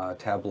your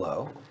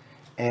tableau.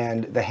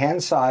 And the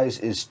hand size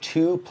is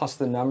 2 plus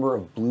the number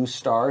of blue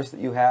stars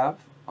that you have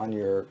on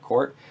your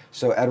court.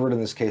 So Edward in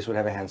this case would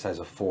have a hand size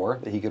of 4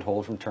 that he could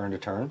hold from turn to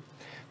turn.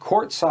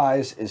 Court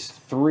size is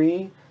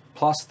 3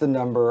 plus the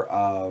number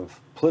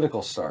of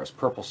political stars,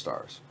 purple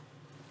stars.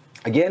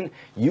 Again,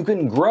 you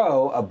can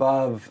grow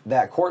above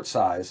that court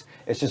size.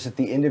 It's just at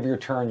the end of your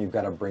turn, you've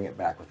got to bring it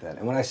back within.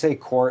 And when I say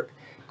court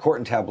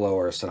and tableau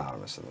are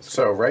synonymous in this case.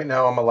 So right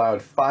now I'm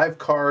allowed 5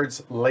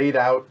 cards laid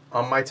out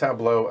on my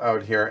tableau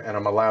out here, and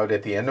I'm allowed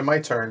at the end of my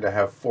turn to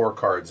have 4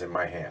 cards in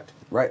my hand.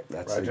 Right,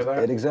 that's Roger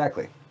that? it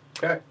exactly.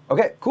 Okay.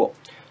 Okay, cool.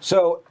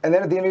 So, and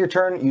then at the end of your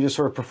turn, you just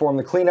sort of perform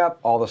the cleanup,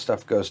 all the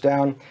stuff goes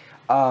down.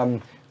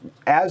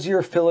 As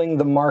you're filling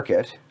the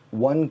market,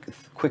 one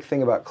quick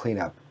thing about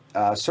cleanup,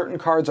 certain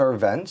cards are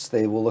events,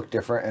 they will look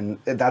different,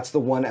 and that's the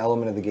one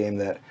element of the game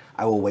that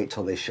I will wait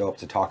till they show up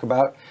to talk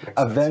about.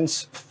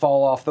 Events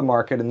fall off the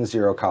market in the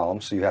 0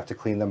 column, so you have to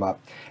clean them up.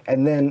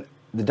 And then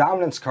the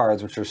dominance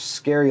cards, which are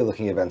scary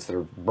looking events that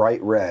are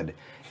bright red,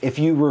 if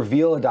you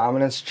reveal a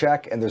dominance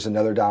check and there's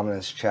another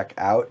dominance check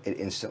out, it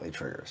instantly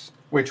triggers.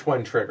 Which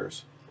one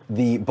triggers?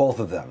 Both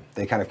of them.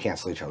 They kind of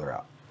cancel each other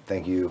out.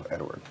 Thank you,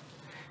 Edward.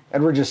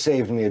 Edward just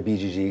saved me a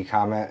BGG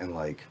comment in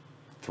like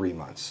 3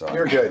 months. So.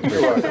 You're good.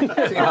 You're welcome.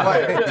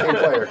 Team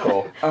player,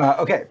 Cole.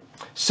 Okay,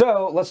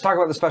 so let's talk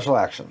about the special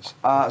actions.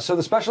 So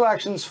the special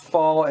actions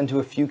fall into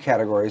a few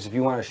categories. If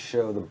you want to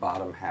show the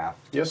bottom half.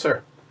 Yes,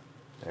 sir.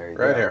 There you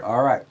go. Right here.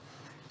 All right.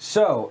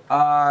 So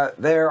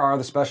there are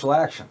the special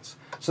actions.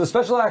 So the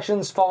special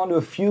actions fall into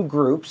a few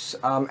groups.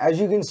 As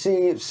you can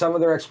see, some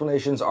of their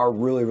explanations are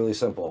really, really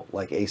simple,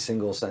 like a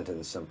single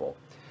sentence simple.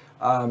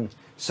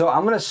 So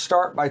I'm going to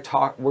start by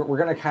we're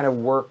going to kind of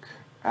work,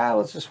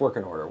 let's just work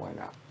in order, why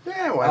not?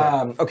 Yeah, why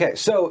not? Okay,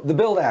 so the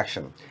build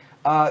action.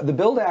 The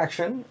build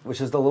action, which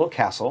is the little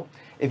castle,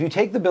 if you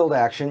take the build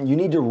action, you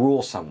need to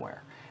rule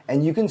somewhere.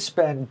 And you can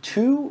spend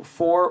 2,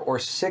 4, or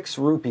 6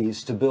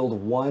 rupees to build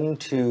 1,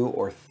 2,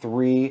 or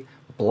 3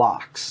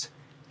 blocks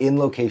in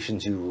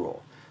locations you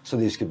rule. So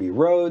these could be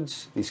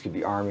roads, these could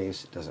be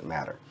armies, it doesn't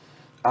matter.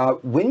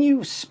 When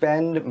you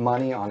spend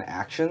money on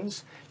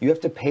actions, you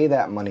have to pay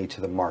that money to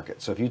the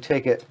market. So if you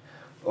take it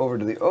over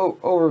to the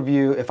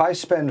overview, if I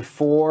spend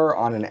 4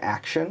 on an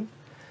action,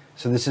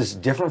 so this is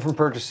different from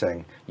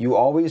purchasing, you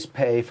always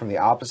pay from the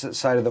opposite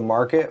side of the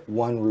market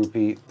 1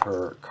 rupee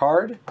per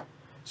card.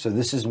 So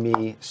this is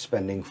me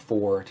spending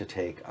 4 to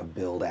take a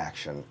build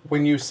action.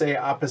 When you say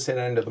opposite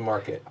end of the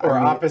market, or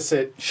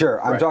opposite...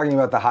 Sure, I'm talking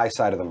about the high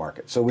side of the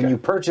market. So when you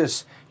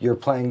purchase, you're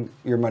playing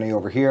your money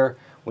over here.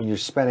 When you're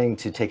spending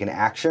to take an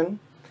action,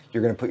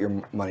 you're going to put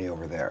your money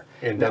over there.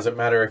 It doesn't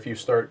matter if you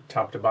start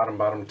top to bottom,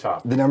 bottom to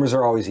top. The numbers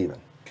are always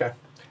even. Okay.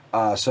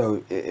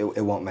 So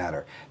it won't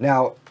matter.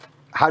 Now,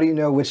 how do you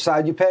know which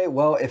side you pay?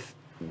 Well, if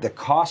the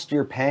cost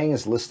you're paying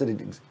is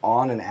listed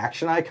on an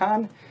action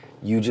icon,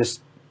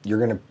 you're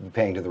going to be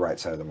paying to the right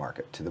side of the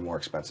market, to the more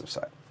expensive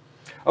side.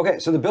 Okay,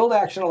 so the build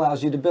action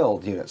allows you to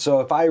build units. So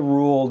if I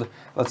ruled,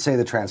 let's say,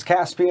 the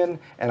Trans-Caspian,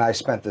 and I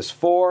spent this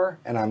 4,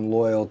 and I'm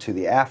loyal to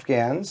the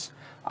Afghans,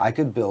 I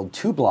could build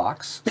 2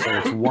 blocks, so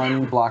it's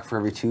 1 block for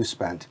every 2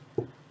 spent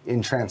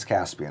in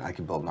Trans-Caspian. I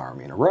could build an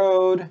army and a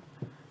road.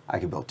 I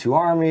could build 2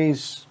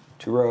 armies,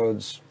 2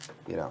 roads,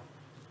 you know,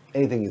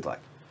 anything you'd like.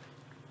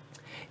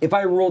 If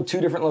I ruled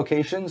 2 different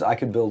locations, I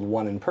could build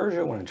one in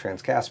Persia, one in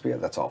Transcaspia.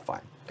 That's all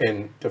fine.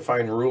 And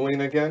define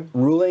ruling again?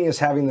 Ruling is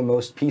having the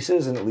most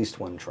pieces in at least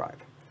one tribe.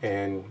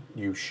 And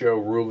you show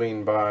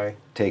ruling by?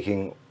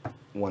 Taking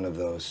one of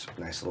those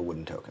nice little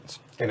wooden tokens.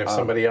 And if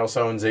somebody else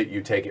owns it,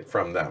 you take it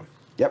from them?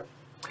 Yep.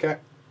 Okay.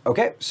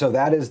 Okay, so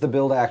that is the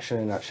build action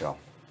in a nutshell.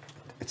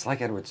 It's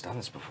like Edward's done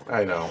this before.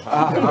 I know.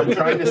 I'm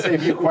trying to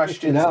save you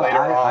questions later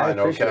on,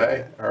 okay?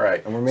 It. All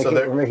right. And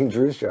we're making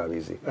Drew's job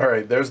easy. All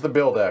right, there's the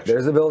build action.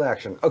 There's the build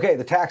action. Okay,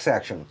 the tax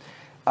action.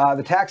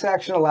 The tax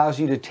action allows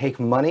you to take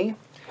money.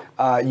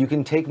 You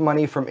can take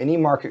money from any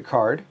market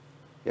card.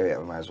 Yeah,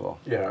 we might as well.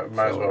 Yeah,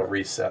 might as well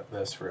reset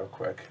this real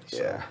quick. So.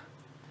 Yeah.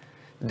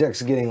 The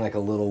deck's getting like a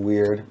little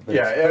weird. But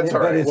yeah, it's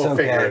all right. We'll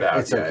figure it out.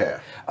 It's okay.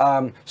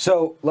 Yeah.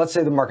 So let's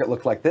say the market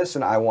looked like this,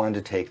 and I wanted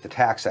to take the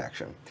tax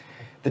action.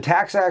 The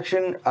tax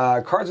action,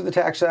 cards with the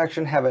tax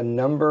action have a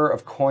number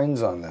of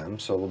coins on them.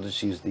 So we'll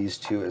just use these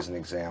 2 as an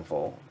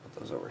example.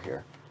 Put those over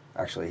here.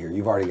 Actually, here,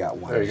 you've already got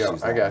one. There you go.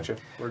 I got you.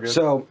 We're good.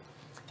 So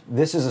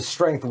this is a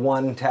strength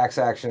 1 tax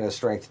action and a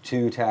strength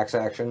 2 tax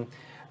action.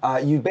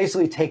 You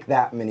basically take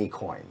that many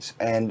coins.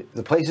 And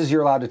the places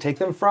you're allowed to take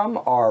them from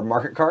are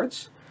market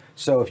cards.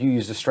 So if you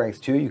use a strength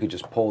 2, you could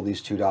just pull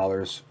these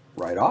 $2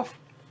 right off.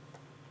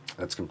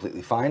 That's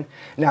completely fine.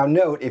 Now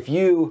note, if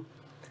you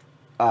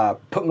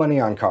put money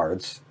on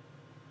cards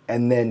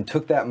and then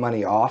took that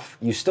money off,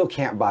 you still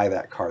can't buy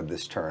that card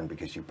this turn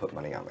because you put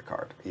money on the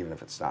card, even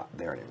if it's not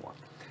there anymore.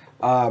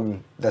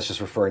 That's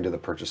just referring to the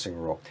purchasing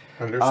rule.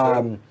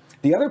 Understood.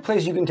 The other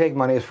place you can take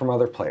money is from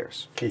other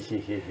players.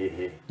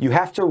 You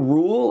have to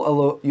rule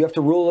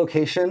a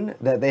location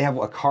that they have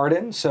a card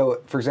in.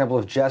 So, for example,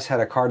 if Jess had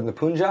a card in the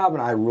Punjab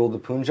and I ruled the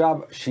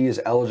Punjab, she is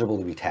eligible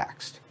to be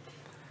taxed.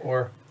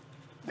 Or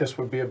this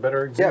would be a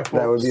better example.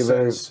 Yeah, that would be a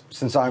better.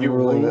 Since I'm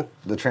ruling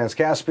the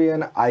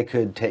Transcaspian, I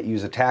could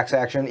use a tax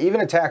action.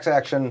 Even a tax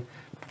action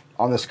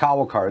on this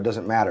Kabul card, it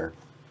doesn't matter.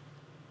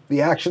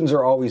 The actions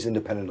are always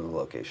independent of the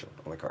location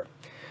on the card.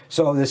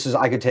 So this is,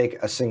 I could take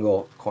a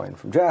single coin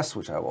from Jess,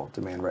 which I will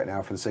demand right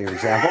now for the sake of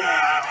example.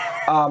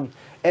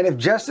 And if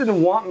Jess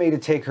didn't want me to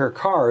take her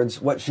cards,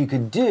 what she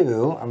could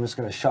do, I'm just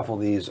going to shuffle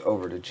these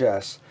over to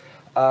Jess.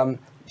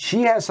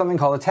 She has something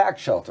called a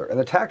tax shelter. And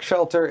the tax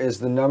shelter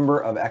is the number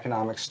of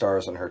economic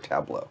stars on her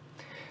tableau.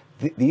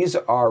 These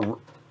are,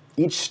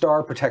 each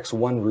star protects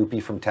 1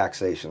 rupee from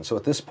taxation. So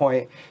at this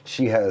point,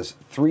 she has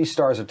 3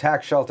 stars of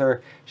tax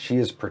shelter. She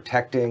is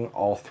protecting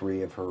all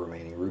 3 of her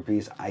remaining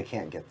rupees. I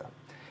can't get them.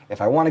 If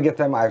I want to get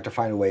them, I have to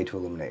find a way to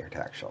eliminate her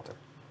tax shelter.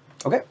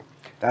 Okay,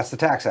 that's the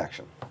tax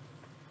action.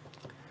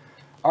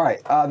 All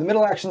right, the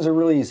middle actions are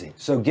really easy.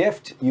 So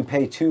gift, you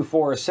pay 2,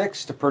 4, or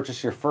 6 to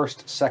purchase your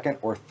first, second,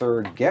 or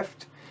third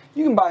gift.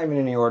 You can buy them in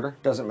any order,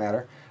 doesn't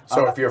matter.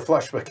 So if you're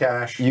flush with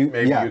cash,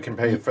 maybe you can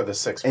pay for the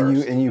 6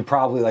 first. And you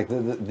probably, like,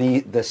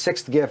 the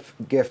 6th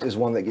gift is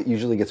one that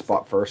usually gets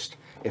bought first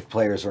if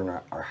players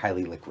are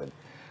highly liquid.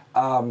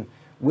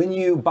 When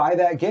you buy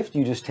that gift,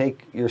 you just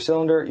take your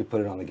cylinder, you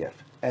put it on the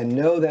gift. And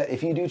know that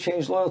if you do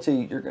change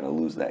loyalty, you're going to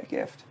lose that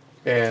gift.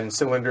 And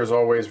cylinders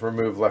always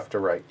remove left to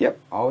right. Yep,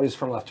 always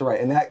from left to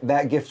right. And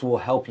that gift will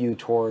help you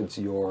towards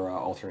your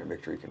alternate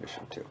victory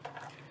condition, too.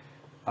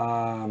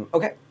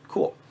 Okay,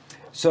 cool.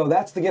 So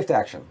that's the gift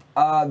action.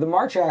 The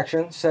march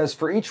action says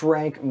for each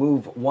rank,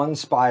 move 1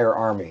 spire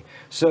army.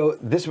 So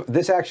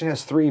this action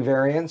has 3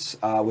 variants,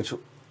 which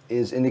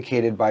is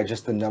indicated by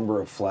just the number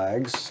of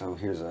flags. So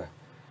here's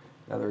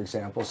another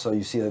example. So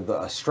you see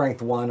a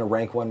strength 1, a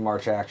rank 1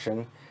 march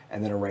action,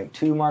 and then a rank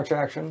 2 march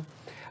action.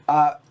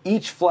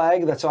 Each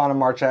flag that's on a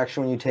march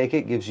action when you take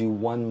it gives you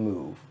 1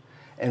 move.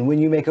 And when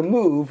you make a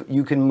move,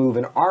 you can move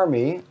an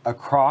army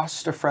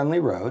across a friendly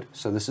road.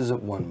 So this is a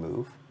 1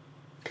 move.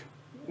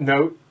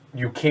 Note,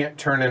 you can't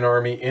turn an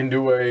army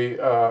into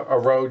a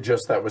road,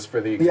 just that was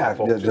for the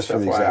example. Yeah, just for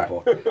the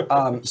example.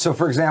 So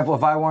for example,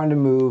 if I wanted to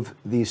move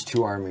these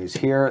 2 armies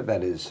here,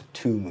 that is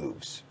 2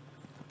 moves.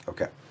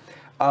 Okay.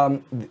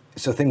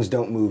 So things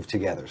don't move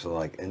together. So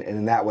like, and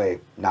in that way,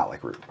 not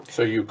like root.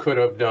 So you could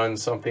have done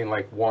something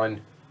like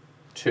 1,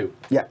 2.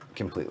 Yeah,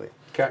 completely.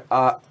 Okay.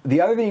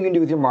 The other thing you can do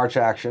with your march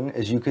action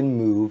is you can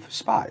move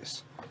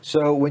spies.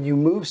 So when you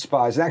move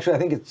spies, and actually I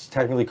think it's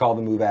technically called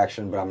the move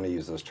action, but I'm going to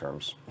use those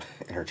terms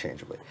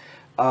interchangeably.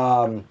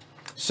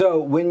 So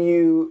when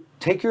you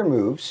take your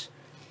moves,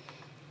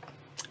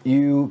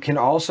 you can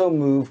also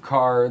move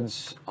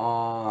cards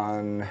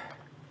on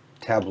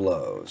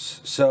tableaus.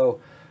 So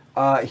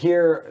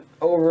here,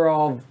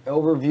 overall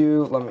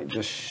overview, let me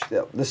just,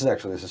 this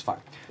is fine.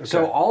 Okay.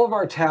 So all of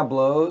our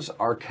tableaus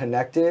are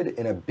connected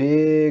in a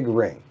big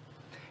ring.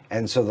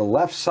 And so the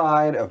left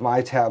side of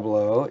my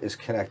tableau is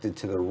connected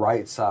to the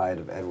right side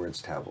of Edward's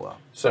tableau.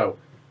 So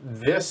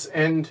this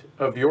end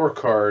of your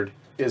card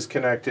is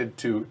connected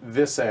to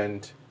this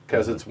end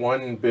because it's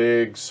one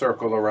big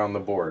circle around the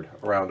board,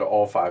 around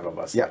all 5 of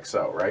us, like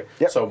so, right?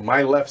 Yep. So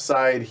my left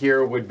side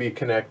here would be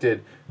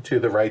connected to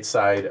the right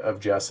side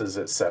of Jess's,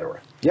 etc.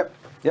 Yep,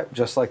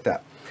 just like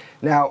that.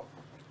 Now,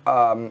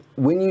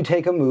 when you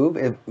take a move,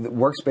 it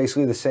works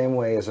basically the same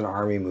way as an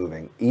army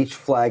moving. Each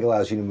flag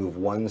allows you to move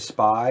one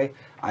spy,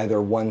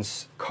 either one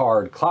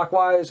card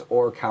clockwise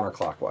or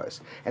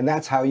counterclockwise. And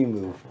that's how you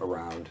move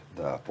around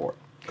the board.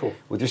 Cool.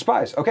 With your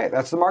spies. Okay,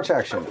 that's the march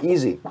action.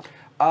 Easy.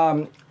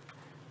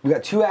 We've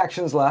got 2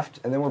 actions left,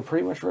 and then we're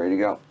pretty much ready to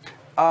go.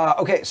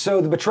 Okay,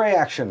 so the betray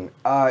action.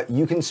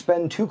 You can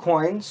spend 2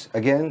 coins,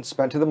 again,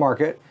 spent to the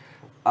market,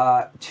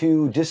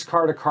 to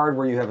discard a card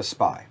where you have a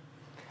spy.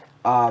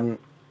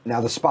 Now,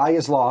 the spy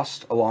is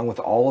lost along with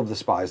all of the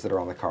spies that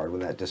are on the card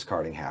when that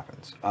discarding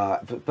happens.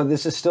 But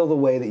this is still the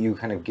way that you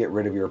kind of get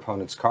rid of your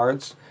opponent's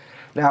cards.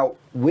 Now,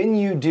 when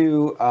you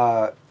do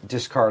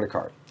discard a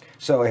card,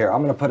 so here,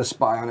 I'm going to put a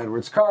spy on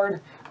Edward's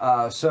card.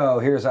 So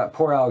here's that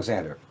poor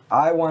Alexander.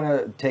 I want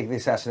to take the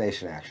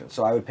assassination action.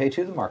 So I would pay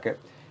 2 to the market,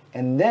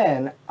 and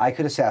then I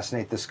could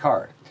assassinate this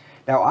card.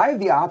 Now, I have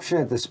the option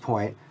at this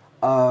point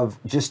of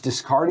just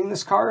discarding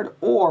this card,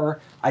 or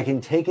I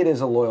can take it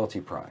as a loyalty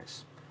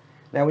prize.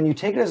 Now, when you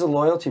take it as a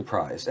loyalty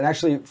prize, and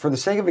actually, for the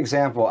sake of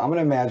example, I'm going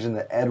to imagine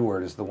that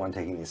Edward is the one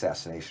taking the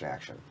assassination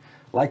action.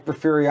 Like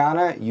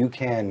Porfiriana, you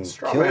can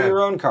kill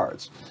your own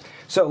cards.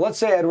 So let's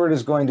say Edward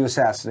is going to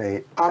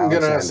assassinate I'm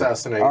going to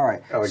assassinate All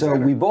right, Alexander.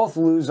 so we both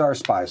lose our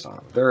spies on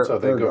him. So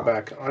they go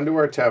back onto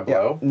our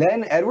tableau. Yeah.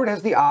 Then Edward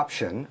has the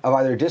option of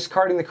either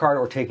discarding the card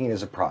or taking it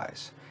as a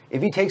prize.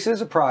 If he takes it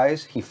as a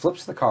prize, he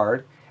flips the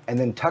card and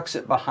then tucks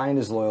it behind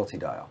his loyalty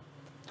dial.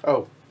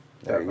 Oh,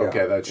 there you go.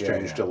 Okay, that's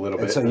changed a little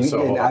bit. And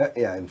so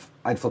and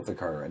I'd flip the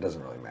card. It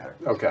doesn't really matter.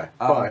 Okay,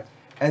 fine.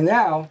 And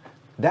now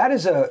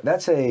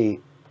that's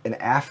an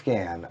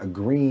Afghan, a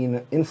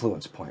green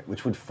influence point,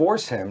 which would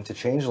force him to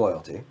change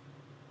loyalty.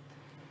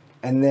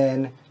 And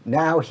then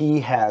now he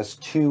has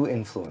 2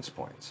 influence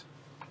points.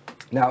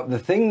 Now, the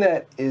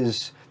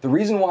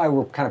reason why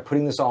we're kind of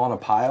putting this all in a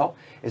pile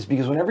is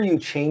because whenever you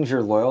change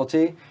your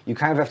loyalty, you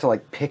kind of have to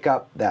like pick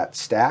up that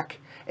stack,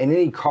 and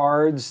any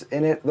cards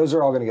in it, those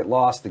are all going to get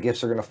lost. The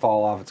gifts are going to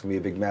fall off. It's going to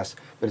be a big mess,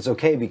 but it's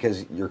okay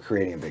because you're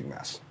creating a big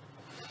mess.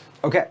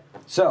 Okay,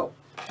 so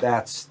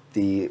that's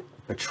the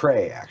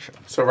betray action.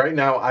 So right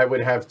now I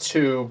would have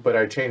 2, but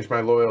I changed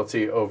my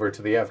loyalty over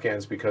to the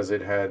Afghans because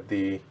it had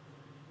the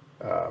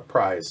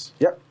prize.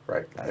 Yep.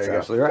 Right. That's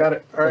absolutely right. Got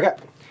it. All right.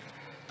 Okay.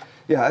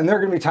 Yeah, and there are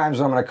going to be times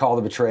when I'm going to call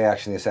the betray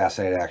action the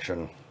assassinate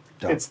action.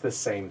 Don't. It's the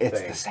same thing.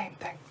 It's the same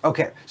thing.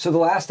 Okay, so the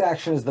last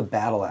action is the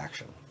battle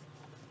action.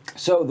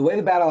 So the way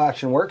the battle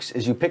action works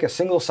is you pick a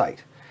single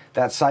site.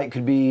 That site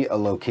could be a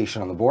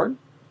location on the board,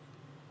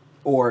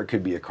 or it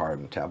could be a card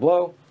in the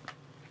tableau,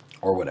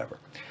 or whatever.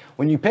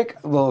 When you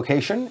pick the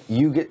location,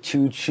 you get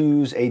to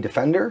choose a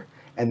defender,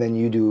 and then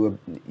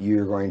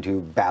you're going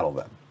to battle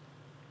them.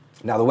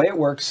 Now, the way it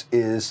works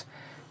is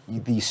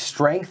the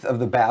strength of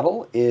the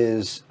battle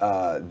is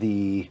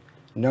the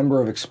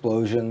number of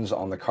explosions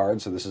on the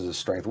card. So this is a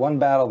strength 1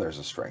 battle. There's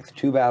a strength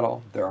 2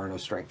 battle. There are no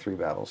strength 3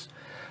 battles.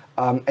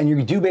 And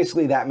you do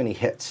basically that many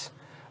hits,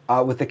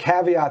 with the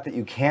caveat that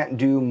you can't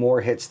do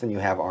more hits than you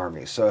have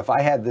armies. So if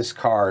I had this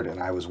card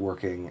and I was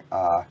working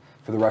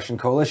for the Russian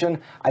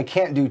coalition, I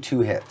can't do 2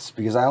 hits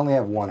because I only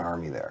have 1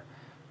 army there.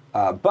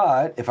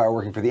 But if I were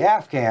working for the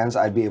Afghans,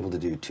 I'd be able to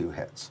do 2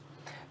 hits.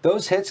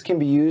 Those hits can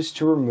be used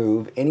to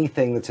remove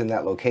anything that's in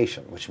that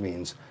location, which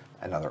means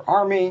another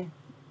army.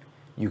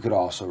 You could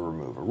also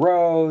remove a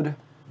road.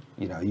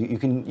 You know, you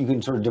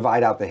can sort of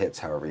divide out the hits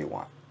however you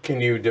want.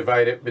 Can you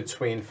divide it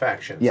between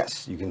factions?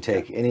 Yes, you can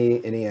take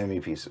any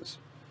enemy pieces.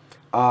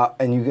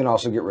 And you can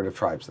also get rid of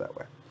tribes that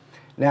way.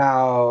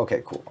 Now,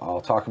 okay, cool. I'll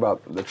talk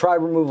about the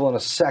tribe removal in a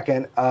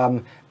second.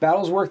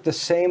 Battles work the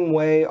same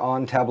way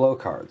on tableau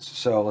cards.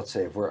 So let's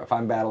say if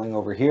I'm battling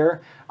over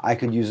here, I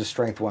could use a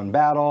strength 1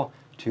 battle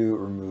to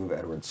remove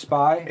Edward's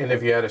spy. And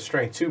if you had a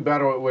strength 2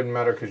 battle, it wouldn't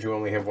matter because you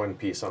only have 1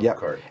 piece on the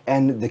card.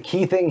 And the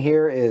key thing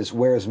here is,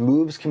 whereas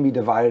moves can be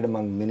divided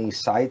among many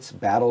sites,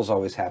 battles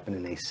always happen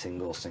in a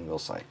single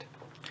site.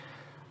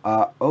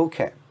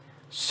 Okay,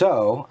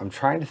 so I'm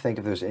trying to think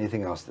if there's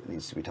anything else that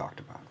needs to be talked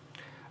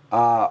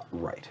about.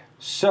 Right,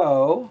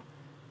 so,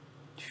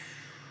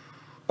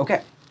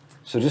 okay,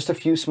 so just a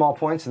few small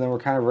points and then we're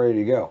kind of ready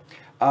to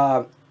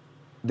go.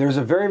 There's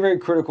a very, very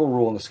critical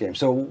rule in this game.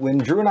 So when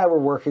Drew and I were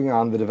working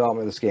on the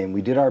development of this game,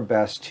 we did our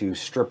best to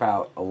strip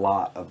out a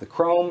lot of the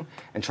chrome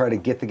and try to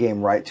get the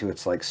game right to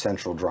its like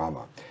central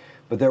drama.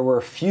 But there were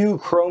a few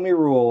chromy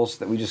rules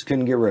that we just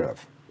couldn't get rid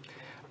of.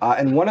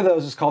 And one of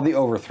those is called the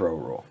overthrow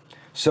rule.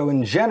 So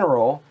in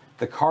general,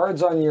 the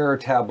cards on your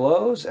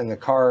tableaus and the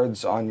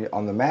cards on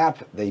the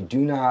map, they do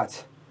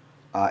not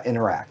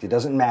interact. It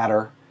doesn't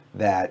matter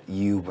that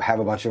you have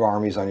a bunch of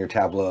armies on your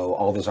tableau.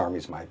 All those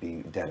armies might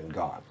be dead and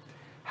gone.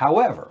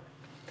 However,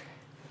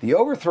 the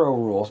overthrow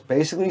rule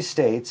basically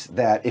states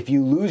that if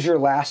you lose your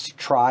last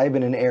tribe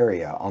in an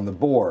area on the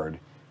board,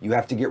 you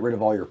have to get rid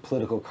of all your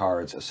political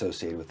cards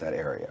associated with that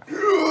area.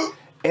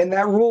 And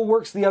that rule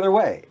works the other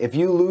way. If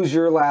you lose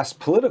your last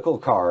political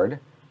card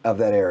of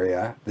that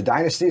area, the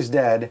dynasty is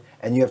dead,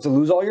 and you have to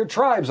lose all your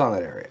tribes on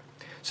that area.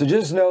 So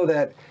just know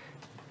that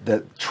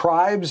the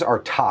tribes are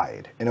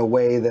tied in a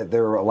way that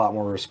they're a lot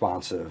more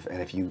responsive,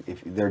 and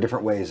if there are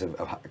different ways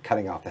of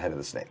cutting off the head of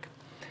the snake.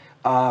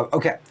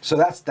 Okay, so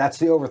that's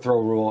the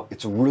overthrow rule.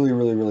 It's really,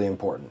 really, really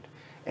important.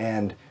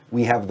 And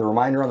we have the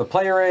reminder on the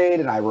player aid,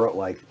 and I wrote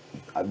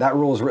that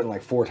rule is written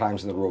like 4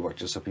 times in the rulebook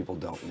just so people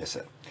don't miss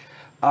it.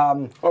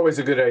 Always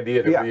a good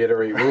idea to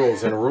reiterate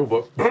rules in a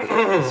rulebook.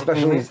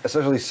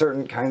 especially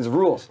certain kinds of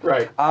rules.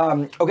 Right.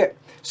 Okay,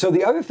 so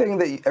the other thing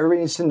that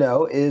everybody needs to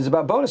know is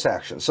about bonus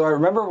actions. So I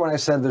remember when I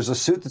said there's a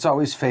suit that's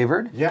always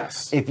favored.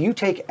 Yes. If you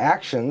take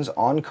actions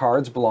on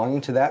cards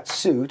belonging to that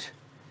suit,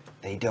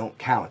 they don't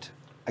count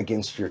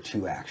against your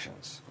 2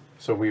 actions.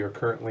 So we are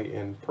currently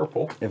in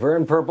purple. If we're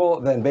in purple,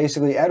 then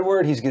basically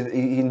Edward, he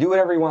can do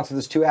whatever he wants with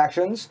his 2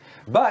 actions,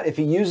 but if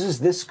he uses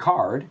this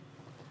card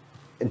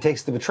and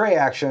takes the betray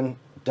action,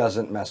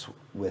 doesn't mess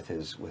with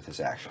his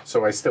action.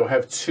 So I still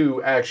have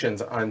 2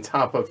 actions on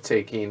top of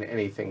taking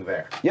anything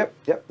there. Yep,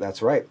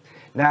 that's right.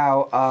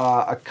 Now,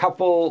 a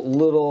couple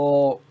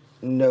little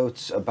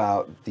notes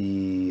about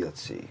the,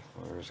 let's see,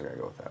 where's I gotta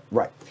go with that?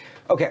 Right.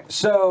 Okay,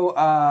 so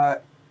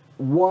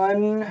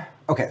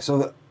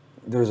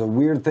there's a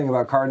weird thing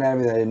about card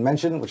anatomy that I didn't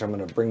mention, which I'm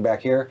going to bring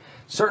back here.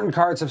 Certain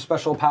cards have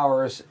special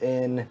powers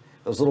in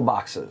those little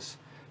boxes.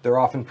 They're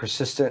often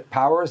persistent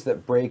powers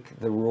that break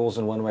the rules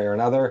in one way or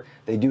another.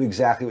 They do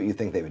exactly what you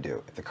think they would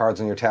do. If the card's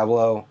on your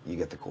tableau, you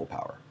get the cool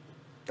power.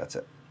 That's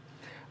it.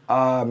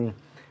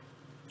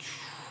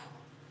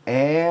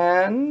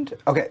 And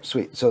okay,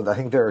 sweet. So I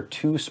think there are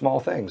 2 small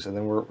things, and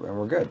then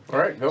we're good. All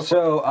right, go for it.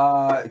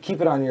 So keep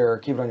it on your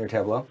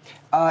tableau.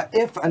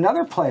 If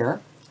another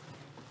player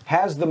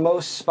has the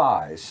most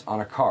spies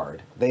on a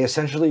card, they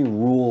essentially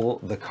rule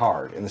the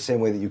card in the same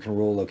way that you can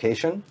rule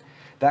location.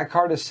 That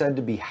card is said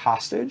to be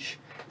hostage,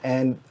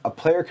 and a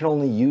player can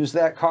only use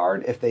that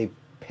card if they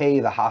pay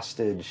the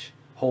hostage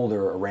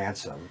holder a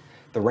ransom.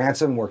 The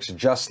ransom works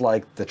just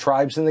like the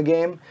tribes in the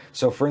game.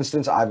 So for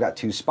instance, I've got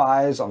 2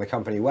 spies on the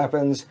company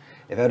weapons.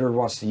 If Edward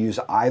wants to use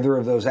either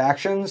of those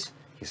actions,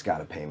 he's got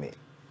to pay me.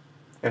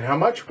 And how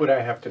much would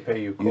I have to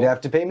pay you? You'd have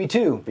to pay me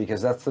 2,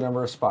 because that's the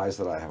number of spies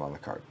that I have on the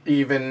card.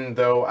 Even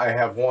though I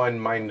have 1,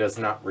 mine does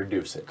not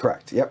reduce it.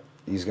 Correct, yep.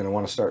 He's going to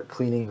want to start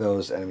cleaning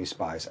those enemy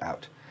spies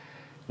out.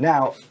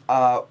 Now,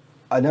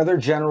 another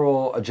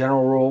general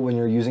rule when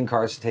you're using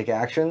cards to take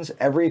actions,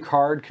 every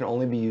card can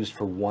only be used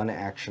for 1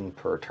 action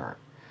per turn.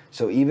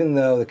 So even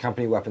though the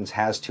company weapons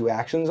has 2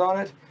 actions on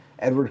it,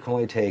 Edward can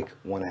only take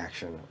 1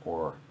 action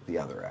or the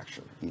other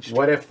action each turn.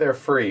 What if they're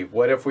free?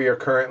 What if we are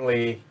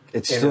currently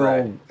It's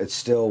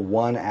still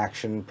 1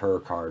 action per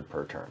card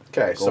per turn.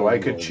 Okay, so I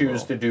could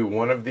choose to do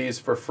 1 of these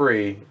for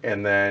free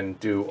and then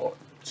do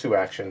 2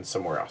 actions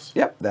somewhere else.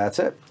 Yep, that's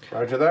it.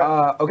 Roger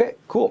that. Okay,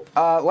 cool.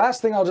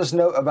 Last thing I'll just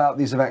note about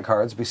these event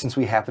cards, since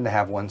we happen to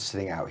have one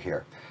sitting out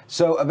here.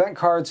 So event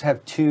cards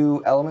have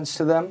 2 elements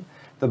to them.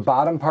 The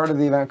bottom part of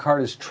the event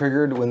card is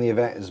triggered when the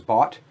event is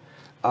bought.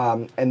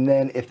 And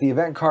then if the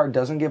event card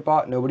doesn't get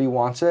bought, nobody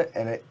wants it,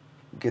 and it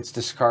gets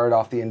discarded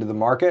off the end of the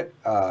market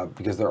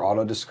because they're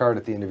auto-discard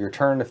at the end of your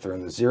turn if they're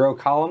in the 0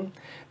 column,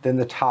 then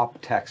the top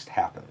text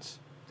happens.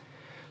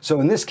 So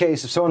in this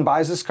case, if someone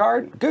buys this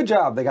card, good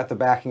job, they got the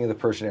backing of the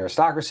Persian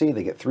aristocracy,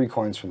 they get 3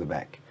 coins from the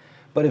bank.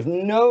 But if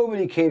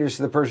nobody caters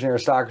to the Persian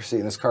aristocracy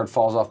and this card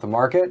falls off the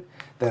market,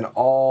 then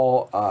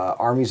all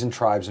armies and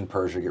tribes in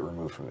Persia get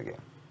removed from the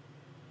game.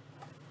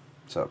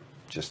 So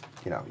just,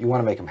 you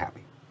want to make them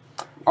happy.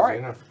 All right.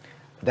 Enough.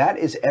 That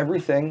is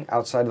everything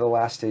outside of the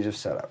last stage of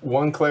setup.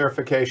 One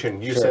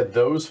clarification. You said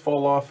those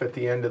fall off at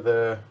the end of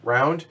the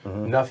round.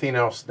 Nothing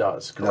else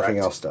does, correct? Nothing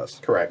else does.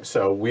 Correct.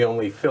 So we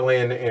only fill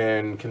in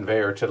and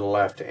conveyor to the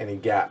left any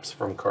gaps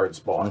from cards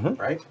bought,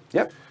 right?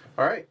 Yep.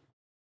 All right.